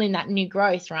comfortable in that new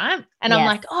growth, right? And I'm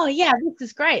like, oh yeah, this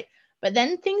is great. But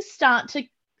then things start to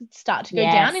go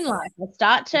down in life. I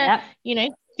start to, you know,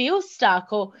 feel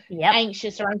stuck or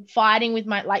anxious, or I'm fighting with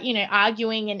my, like, you know,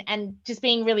 arguing and just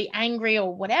being really angry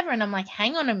or whatever. And I'm like,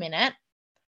 hang on a minute.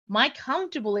 My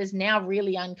comfortable is now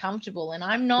really uncomfortable and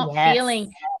I'm not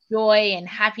feeling joy and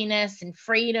happiness and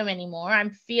freedom anymore.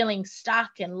 I'm feeling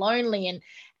stuck and lonely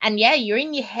and yeah, you're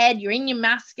in your head, you're in your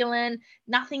masculine,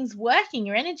 nothing's working.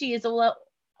 Your energy is all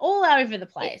over the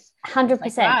place.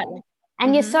 100%. Like,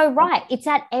 and you're so right. It's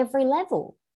at every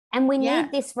level. And we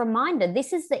need this reminder.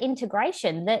 This is the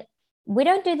integration that we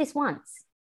don't do this once.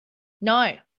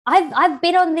 No. I've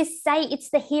been on this, say it's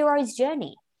the hero's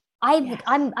journey.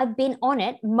 I've been on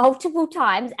it multiple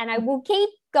times and I will keep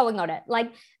going on it.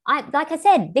 Like I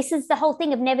said, this is the whole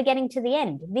thing of never getting to the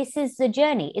end. This is the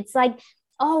journey. It's like,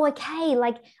 oh, okay,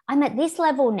 like I'm at this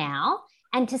level now.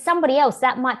 And to somebody else,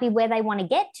 that might be where they want to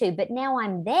get to. But now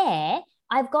I'm there,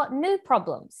 I've got new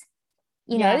problems,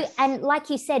 you know? And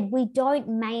like you said, we don't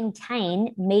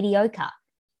maintain mediocre.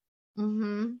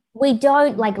 We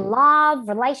don't, like, love,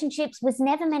 relationships was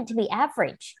never meant to be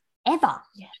average, ever.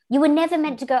 You were never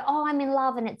meant to go, oh, I'm in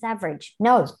love and it's average.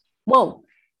 No. Whoa.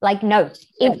 Like, no,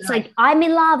 it's like I'm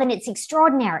in love and it's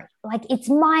extraordinary. Like it's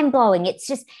mind blowing. It's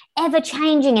just ever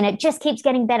changing and it just keeps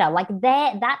getting better. Like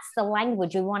that's the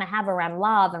language we want to have around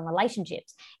love and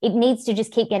relationships. It needs to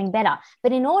just keep getting better.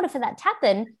 But in order for that to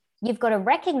happen, you've got to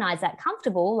recognize that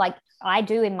comfortable, like I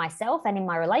do in myself and in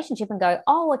my relationship, and go,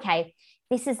 oh, okay,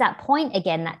 this is that point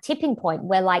again, that tipping point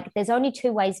where like there's only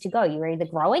two ways to go. You're either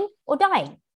growing or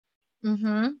dying.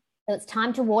 Mm-hmm. So it's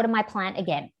time to water my plant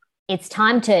again. It's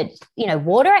time to,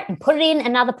 water it and put it in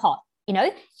another pot.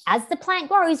 As the plant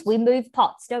grows, we move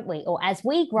pots, don't we? Or as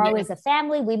we grow as a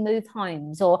family, we move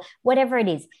homes or whatever it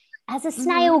is. As a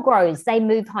snail grows, they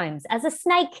move homes. As a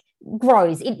snake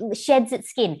grows, it sheds its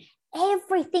skin.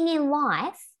 Everything in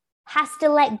life has to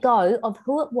let go of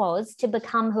who it was to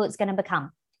become who it's going to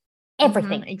become.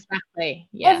 Everything. Exactly.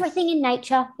 Yes. Everything in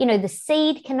nature, the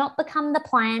seed cannot become the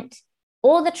plant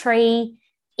or the tree.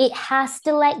 It has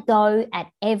to let go at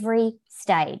every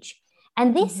stage.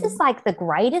 And this is like the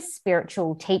greatest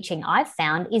spiritual teaching I've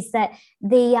found, is that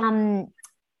the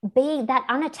being that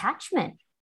unattachment,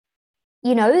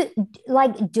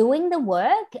 like doing the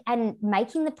work and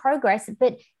making the progress,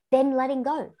 but then letting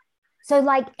go. So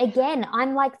like, again,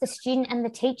 I'm like the student and the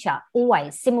teacher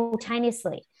always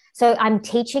simultaneously. So I'm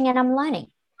teaching and I'm learning.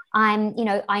 I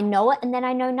know it and then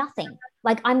I know nothing.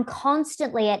 Like I'm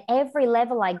constantly at every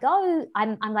level I go,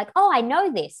 I'm like, oh, I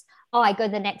know this. Oh, I go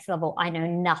to the next level. I know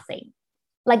nothing.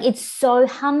 Like it's so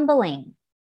humbling,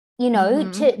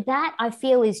 to that I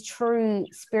feel is true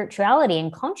spirituality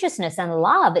and consciousness and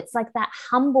love. It's like that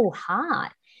humble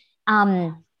heart.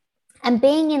 And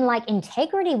being in like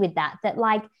integrity with that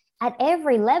like at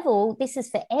every level, this is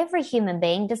for every human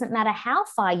being, doesn't matter how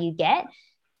far you get,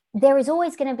 there is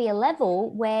always going to be a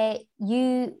level where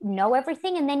you know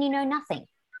everything and then you know nothing.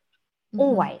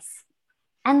 Always.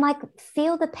 And like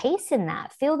feel the peace in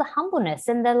that, feel the humbleness,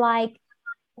 and they're like,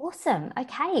 awesome.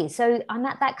 Okay. So I'm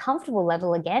at that comfortable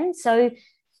level again. So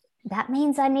that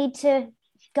means I need to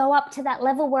go up to that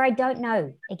level where I don't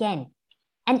know again.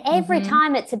 And every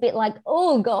time it's a bit like,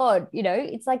 oh God,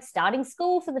 it's like starting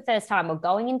school for the first time or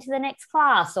going into the next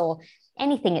class or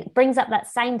anything. It brings up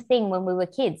that same thing when we were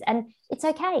kids, and it's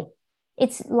okay.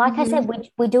 It's like I said,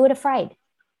 we do it afraid.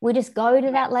 We just go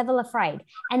to that level afraid.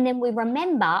 And then we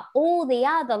remember all the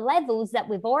other levels that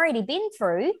we've already been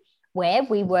through where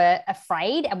we were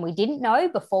afraid and we didn't know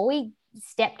before we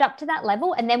stepped up to that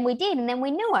level. And then we did, and then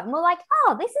we knew it. And we're like,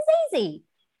 oh, this is easy.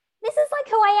 This is like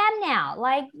who I am now.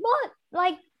 Like what?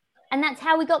 Like, and that's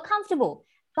how we got comfortable.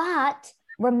 But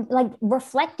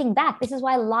reflecting back, this is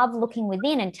why I love looking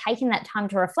within and taking that time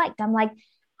to reflect. I'm like,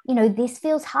 this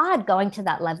feels hard going to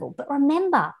that level. But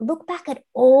remember, look back at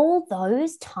all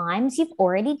those times you've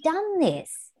already done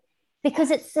this, because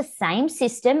it's the same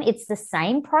system. It's the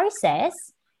same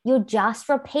process. You're just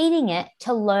repeating it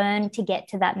to learn to get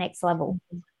to that next level.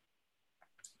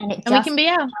 And it we can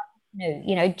be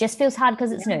new, just feels hard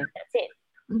because it's new. That's it.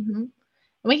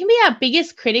 We can be our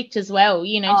biggest critic as well,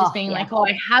 just being like, oh,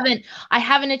 I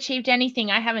haven't achieved anything.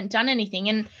 I haven't done anything.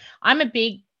 And I'm a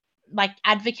big like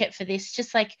advocate for this,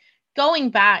 just like going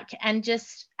back and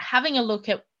just having a look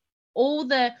at all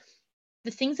the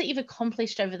things that you've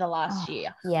accomplished over the last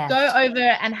year. Go over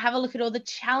and have a look at all the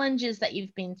challenges that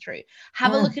you've been through.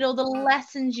 Have a look at all the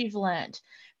lessons you've learned,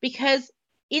 because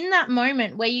in that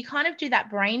moment where you kind of do that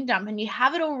brain dump and you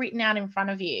have it all written out in front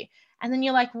of you, and then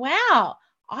you're like, wow,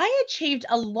 I achieved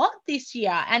a lot this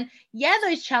year. And yeah,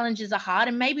 those challenges are hard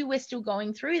and maybe we're still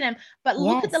going through them, but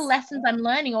look at the lessons I'm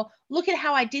learning, or look at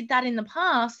how I did that in the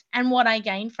past and what I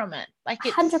gained from it. Like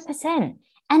it's 100%.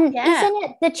 And isn't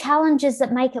it the challenges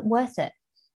that make it worth it?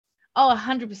 Oh,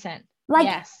 100%. Like,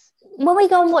 yes. When we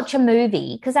go and watch a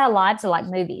movie, because our lives are like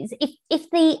movies, if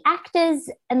the actors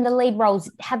and the lead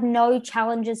roles have no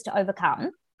challenges to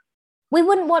overcome, we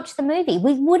wouldn't watch the movie.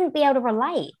 We wouldn't be able to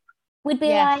relate. We'd be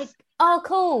like, oh,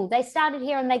 cool, they started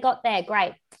here and they got there.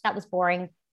 Great. That was boring.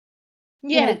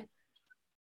 Yeah.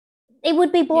 It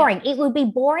would be boring. It would be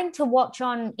boring to watch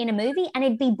in a movie, and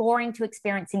it'd be boring to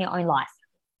experience in your own life.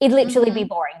 It'd literally be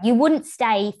boring. You wouldn't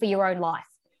stay for your own life.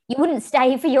 You wouldn't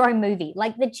stay for your own movie.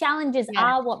 Like the challenges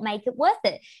are what make it worth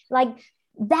it. Like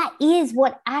that is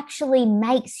what actually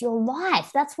makes your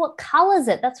life. That's what colors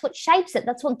it. That's what shapes it.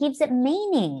 That's what gives it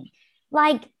meaning.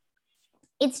 Like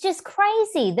it's just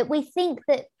crazy that we think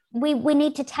that we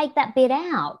need to take that bit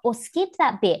out or skip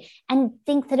that bit and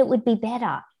think that it would be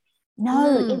better.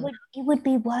 No, it would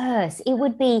be worse. It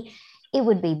would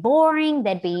be boring.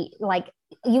 There'd be like,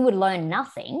 you would learn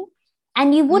nothing,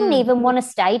 and you wouldn't even want to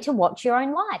stay to watch your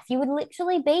own life. You would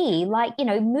literally be like,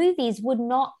 movies would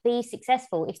not be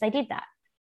successful if they did that.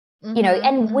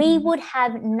 And we would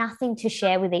have nothing to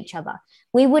share with each other.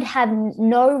 We would have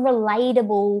no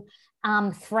relatable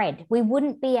thread. We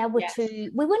wouldn't be able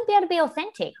to be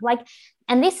authentic. Like,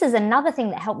 and this is another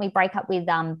thing that helped me break up with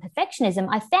perfectionism.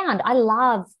 I found I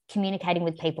love communicating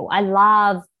with people. I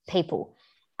love people.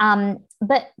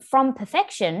 But from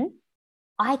perfection,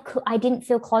 I didn't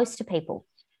feel close to people.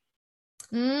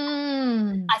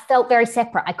 Mm. I felt very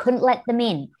separate. I couldn't let them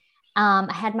in.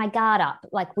 I had my guard up.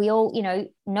 Like we all,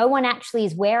 no one actually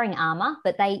is wearing armor,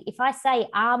 but if I say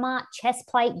armor, chest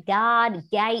plate, guard,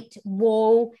 gate,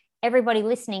 wall, everybody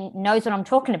listening knows what I'm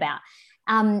talking about.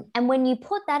 And when you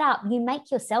put that up, you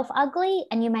make yourself ugly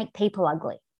and you make people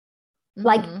ugly.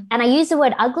 Like, and I use the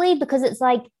word ugly because it's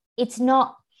like, it's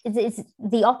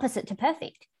the opposite to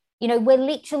perfect.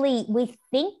 We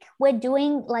think we're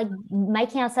doing like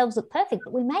making ourselves look perfect,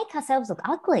 but we make ourselves look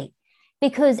ugly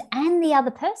and the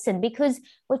other person, because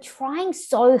we're trying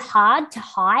so hard to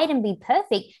hide and be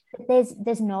perfect that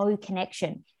there's no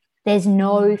connection. There's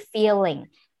no feeling.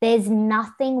 There's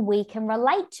nothing we can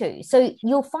relate to. So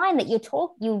you'll find that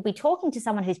you'll be talking to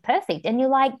someone who's perfect and you're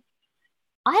like,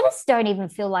 I just don't even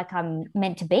feel like I'm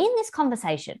meant to be in this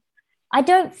conversation. I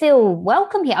don't feel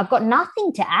welcome here. I've got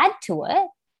nothing to add to it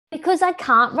because I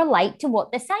can't relate to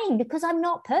what they're saying because I'm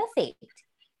not perfect.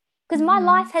 Because my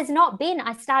life has not been,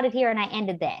 I started here and I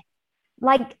ended there.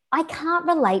 Like, I can't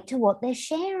relate to what they're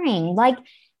sharing. Like,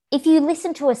 if you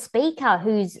listen to a speaker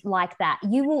who's like that,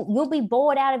 you'll be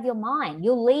bored out of your mind.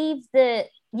 You'll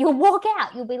walk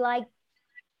out. You'll be like,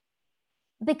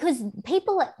 because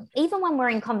people, even when we're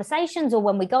in conversations or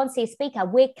when we go and see a speaker,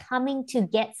 we're coming to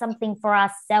get something for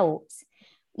ourselves.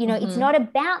 It's not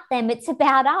about them, it's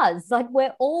about us. Like,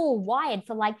 we're all wired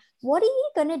for like, what are you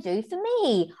going to do for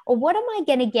me? Or what am I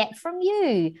going to get from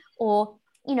you? Or,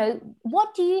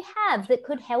 what do you have that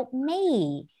could help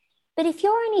me? But if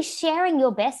you're only sharing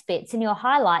your best bits and your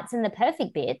highlights and the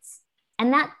perfect bits,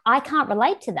 and that I can't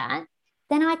relate to that,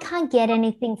 then I can't get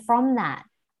anything from that.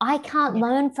 I can't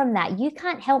learn from that. You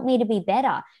can't help me to be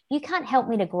better. You can't help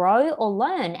me to grow or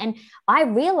learn. And I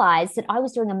realized that I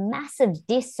was doing a massive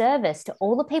disservice to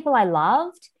all the people I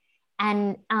loved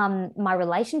and my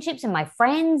relationships and my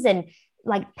friends and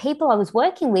like people I was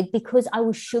working with because I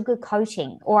was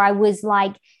sugarcoating, or I was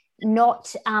like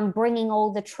not bringing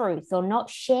all the truth or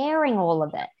not sharing all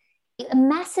of it. A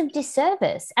massive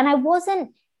disservice. And I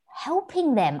wasn't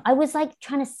helping them. I was like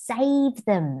trying to save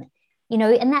them.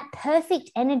 And that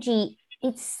perfect energy,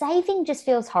 it's saving just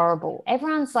feels horrible.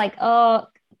 Everyone's like, oh,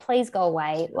 please go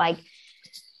away. Like,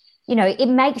 it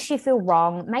makes you feel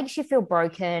wrong, makes you feel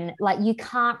broken, like you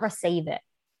can't receive it.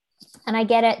 And I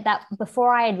get it that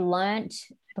before I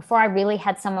really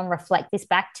had someone reflect this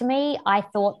back to me, I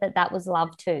thought that was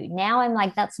love too. Now I'm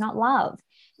like, that's not love.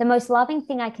 The most loving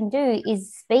thing I can do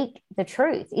is speak the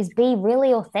truth, is be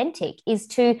really authentic, is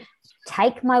to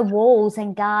take my walls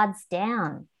and guards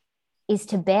down, is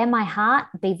to bare my heart,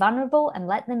 be vulnerable and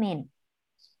let them in,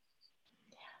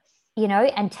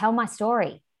 and tell my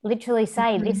story. Literally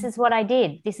say, this is what I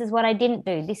did. This is what I didn't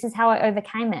do. This is how I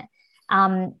overcame it.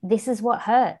 This is what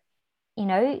hurt,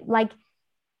 like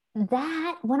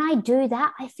that. When I do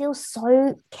that, I feel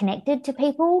so connected to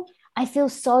people. I feel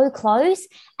so close.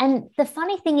 And the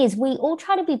funny thing is we all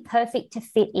try to be perfect to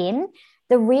fit in.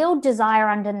 The real desire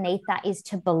underneath that is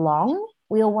to belong.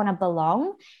 We all want to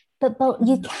belong. But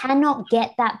you cannot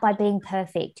get that by being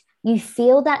perfect. You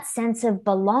feel that sense of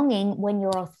belonging when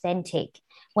you're authentic.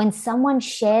 When someone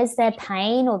shares their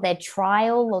pain or their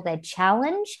trial or their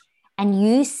challenge, and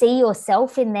you see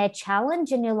yourself in their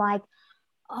challenge and you're like,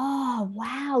 oh,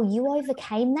 wow, you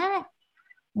overcame that?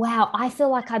 Wow, I feel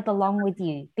like I belong with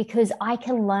you because I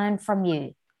can learn from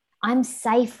you. I'm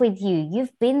safe with you.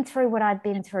 You've been through what I've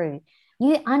been through.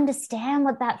 You understand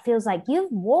what that feels like.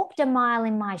 You've walked a mile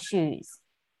in my shoes.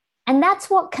 And that's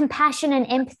what compassion and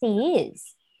empathy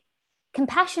is.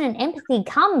 Compassion and empathy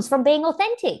comes from being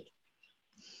authentic.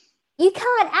 You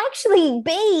can't actually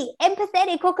be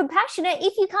empathetic or compassionate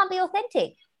if you can't be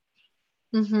authentic.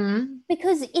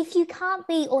 Because if you can't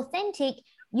be authentic,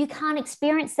 you can't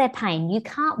experience their pain. You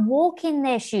can't walk in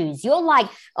their shoes. You're like,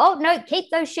 oh no, keep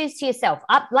those shoes to yourself.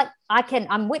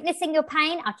 I'm witnessing your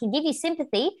pain. I can give you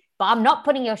sympathy, but I'm not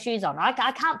putting your shoes on. I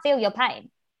can't feel your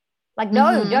pain. Like,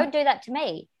 no, don't do that to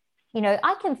me.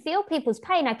 I can feel people's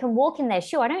pain. I can walk in their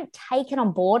shoe. I don't take it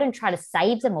on board and try to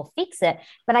save them or fix it,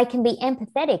 but I can be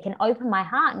empathetic and open my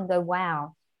heart and go,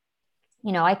 wow,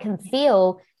 I can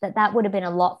feel that would have been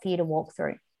a lot for you to walk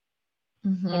through.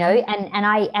 And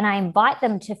I invite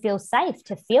them to feel safe,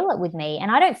 to feel it with me. And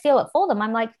I don't feel it for them.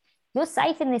 I'm like, you're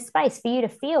safe in this space for you to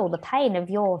feel the pain of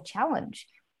your challenge.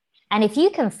 And if you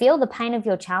can feel the pain of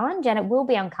your challenge, and it will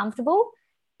be uncomfortable,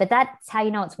 but that's how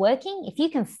you know it's working. If you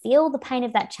can feel the pain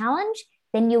of that challenge,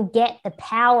 then you'll get the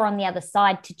power on the other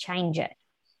side to change it.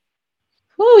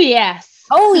 Oh, yes.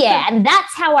 Oh yeah. And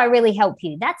that's how I really help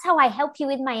you. That's how I help you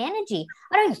with my energy.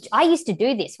 I used to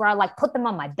do this where I like put them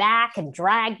on my back and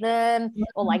drag them,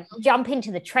 or like jump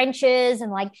into the trenches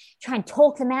and like try and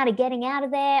talk them out of getting out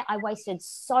of there. I wasted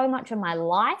so much of my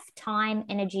life, time,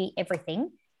 energy,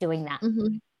 everything doing that.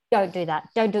 Don't do that.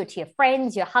 Don't do it to your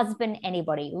friends, your husband,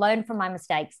 anybody. Learn from my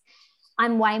mistakes.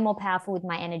 I'm way more powerful with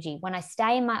my energy. When I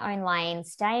stay in my own lane,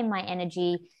 stay in my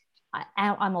energy,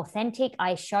 I'm authentic.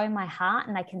 I show my heart,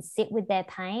 and I can sit with their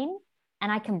pain,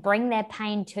 and I can bring their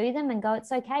pain to them and go,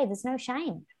 it's okay. There's no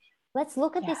shame. Let's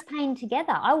look at this pain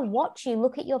together. I will watch you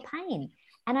look at your pain,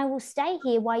 and I will stay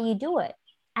here while you do it.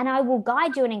 And I will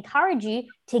guide you and encourage you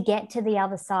to get to the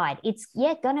other side. It's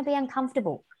going to be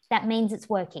uncomfortable. That means it's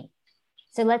working.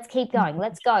 So let's keep going.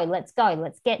 Let's go. Let's go.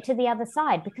 Let's get to the other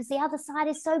side, because the other side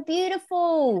is so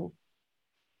beautiful.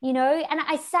 And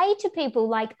I say to people,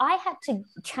 like, I had to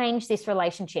change this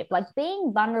relationship. Like,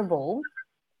 being vulnerable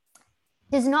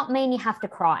does not mean you have to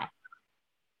cry.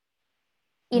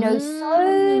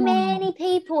 So many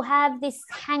people have this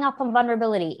hang up on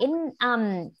vulnerability. In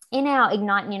our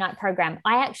Ignite and Unite program,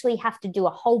 I actually have to do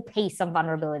a whole piece on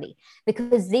vulnerability,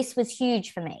 because this was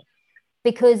huge for me.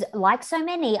 Because like so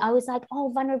many, I was like,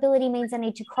 oh, vulnerability means I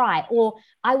need to cry. Or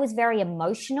I was very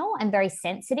emotional and very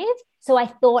sensitive, so I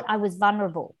thought I was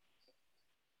vulnerable.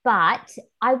 But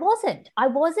I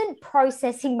wasn't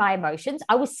processing my emotions.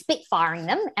 I was spitfiring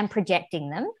them and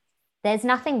projecting them. There's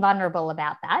nothing vulnerable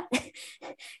about that.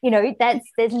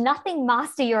 There's nothing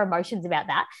master your emotions about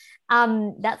that.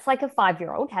 That's like a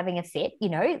 5-year-old having a fit,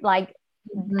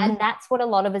 and that's what a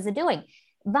lot of us are doing.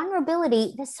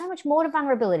 Vulnerability, there's so much more to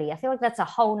vulnerability. I feel like that's a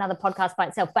whole nother podcast by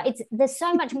itself, but there's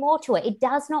so much more to it. It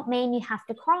does not mean you have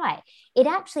to cry. It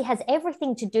actually has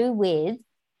everything to do with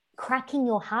cracking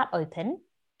your heart open,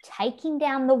 taking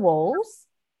down the walls,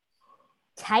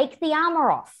 take the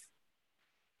armor off.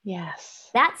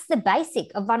 Yes. That's the basic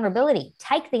of vulnerability.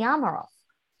 Take the armor off.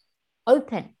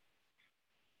 Open.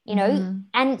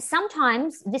 And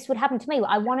sometimes this would happen to me.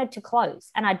 I wanted to close,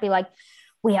 and I'd be like,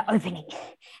 we are opening,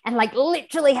 and like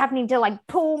literally having to like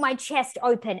pull my chest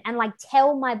open and like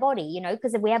tell my body,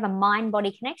 because if we have a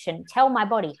mind-body connection, tell my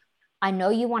body, I know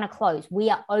you want to close.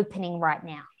 We are opening right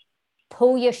now.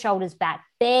 Pull your shoulders back,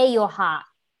 bare your heart,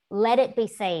 let it be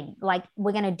seen. Like,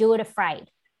 we're going to do it afraid.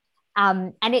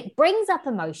 And it brings up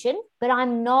emotion, but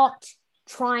I'm not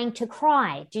trying to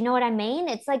cry. Do you know what I mean?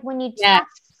 It's like when you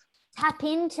tap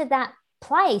into that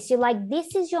place, you're like,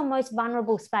 this is your most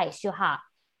vulnerable space, your heart.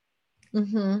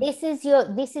 This is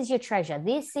your treasure.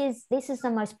 This is the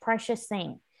most precious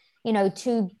thing.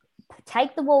 To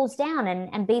take the walls down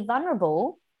and be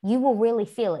vulnerable, you will really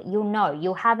feel it.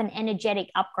 You'll have an energetic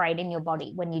upgrade in your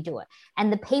body when you do it,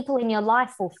 and the people in your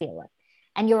life will feel it,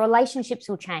 and your relationships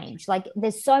will change. Like,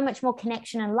 there's so much more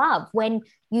connection and love when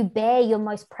you bear your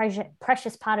most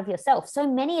precious part of yourself. So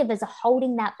many of us are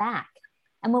holding that back,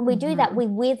 and when we do that, we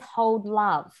withhold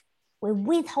love. We're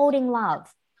withholding love.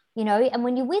 And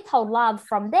when you withhold love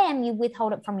from them, you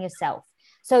withhold it from yourself.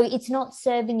 So it's not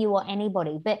serving you or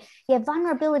anybody. But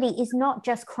vulnerability is not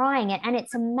just crying. And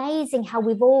it's amazing how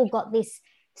we've all got this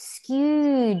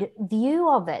skewed view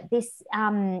of it, this,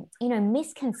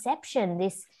 misconception,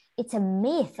 it's a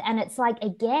myth. And it's like,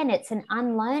 again, it's an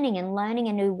unlearning and learning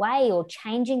a new way, or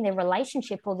changing the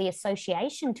relationship or the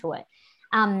association to it.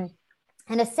 And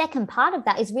a second part of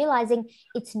that is realizing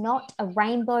it's not a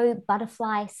rainbow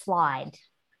butterfly slide.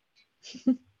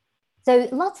 So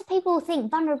lots of people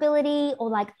think vulnerability or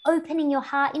like opening your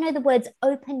heart, the words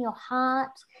open your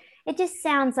heart, it just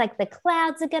sounds like the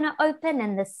clouds are going to open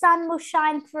and the sun will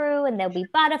shine through and there'll be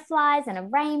butterflies and a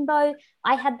rainbow.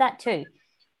 I had that too.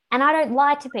 And I don't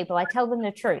lie to people. I tell them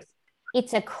the truth.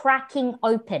 It's a cracking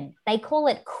open. They call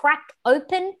it crack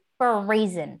open for a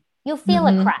reason. You'll feel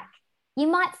a crack. You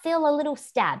might feel a little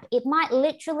stab. It might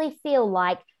literally feel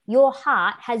like your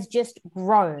heart has just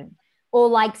grown, or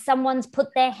like someone's put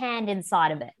their hand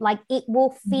inside of it. Like, it will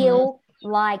feel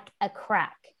like a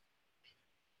crack.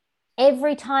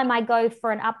 Every time I go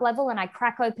for an up level and I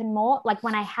crack open more, like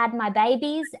when I had my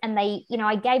babies and they,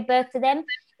 I gave birth to them,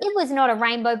 it was not a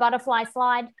rainbow butterfly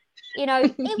slide. It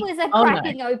was a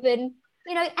cracking open,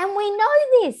 and we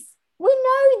know this. We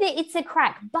know that it's a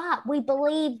crack, but we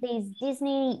believe these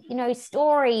Disney,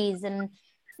 stories and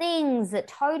things that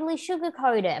totally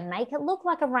sugarcoat it and make it look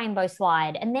like a rainbow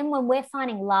slide. And then when we're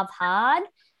finding love hard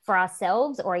for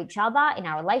ourselves or each other in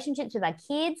our relationships with our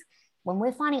kids, when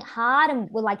we're finding it hard and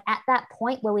we're like at that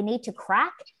point where we need to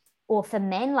crack, or for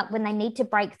men, like when they need to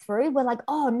break through, we're like,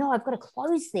 oh no, I've got to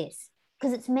close this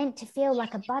because it's meant to feel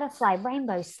like a butterfly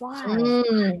rainbow slide.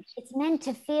 It's meant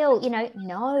to feel,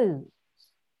 no.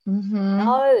 Mm-hmm.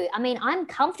 No, I mean, I'm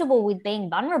comfortable with being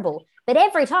vulnerable, but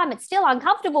every time it's still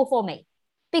uncomfortable for me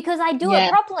because I do it Yeah.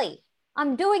 properly.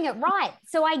 I'm doing it right.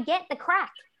 So I get the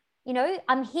crack.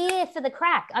 I'm here for the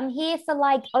crack. I'm here for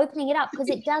like opening it up because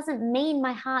it doesn't mean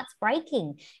my heart's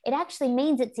breaking. It actually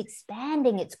means it's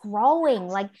expanding, it's growing,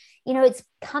 like, it's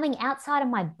coming outside of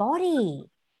my body.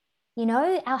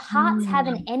 Our hearts have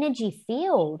an Mm. energy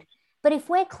field. But if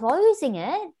we're closing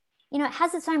it, it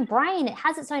has its own brain, it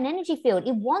has its own energy field.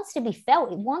 It wants to be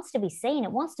felt, it wants to be seen,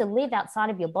 it wants to live outside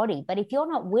of your body. But if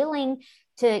you're not willing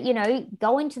to,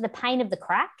 go into the pain of the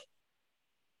crack,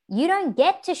 you don't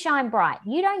get to shine bright.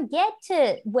 You don't get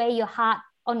to wear your heart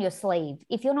on your sleeve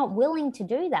if you're not willing to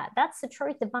do that. That's the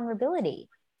truth of vulnerability.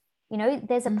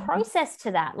 There's a Mhm. process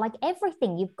to that. Like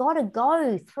everything, you've got to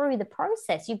go through the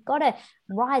process. You've got to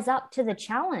rise up to the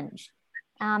challenge.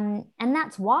 And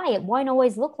that's why it won't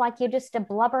always look like you're just a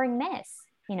blubbering mess.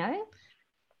 It's,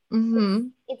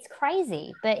 Mhm. it's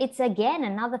crazy, but it's again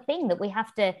another thing that we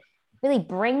have to really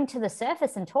bring to the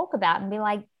surface and talk about and be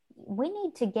like, we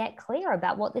need to get clear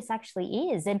about what this actually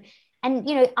is. And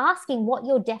asking what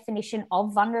your definition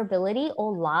of vulnerability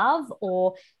or love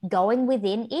or going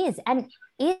within is. And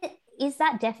is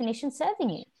that definition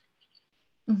serving you?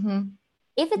 Mhm.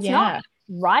 If it's not, Yeah.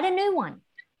 write a new one.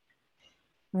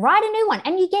 Write a new one,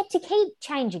 and you get to keep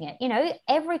changing it.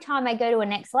 Every time I go to a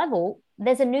next level,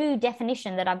 there's a new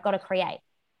definition that I've got to create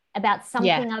about Yeah.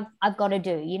 something I've got to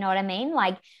do. You know what I mean?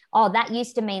 Like, oh, that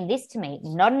used to mean this to me.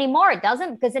 Not anymore. It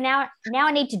doesn't, because now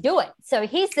I need to do it. So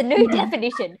here's the new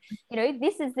definition.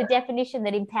 This is the definition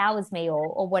that empowers me,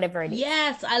 or whatever it is.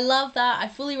 Yes, I love that. I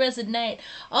fully resonate.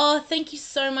 Oh, thank you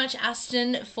so much,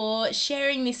 Aston, for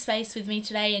sharing this space with me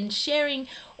today and sharing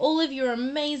all of your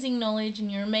amazing knowledge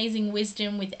and your amazing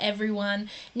wisdom with everyone.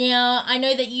 Now, I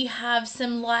know that you have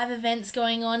some live events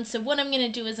going on, so what I'm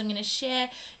going to do is I'm going to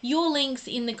share your links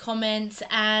in the comments.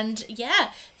 And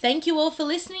yeah, thank you all for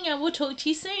listening. I will talk to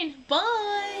you soon.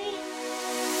 Bye.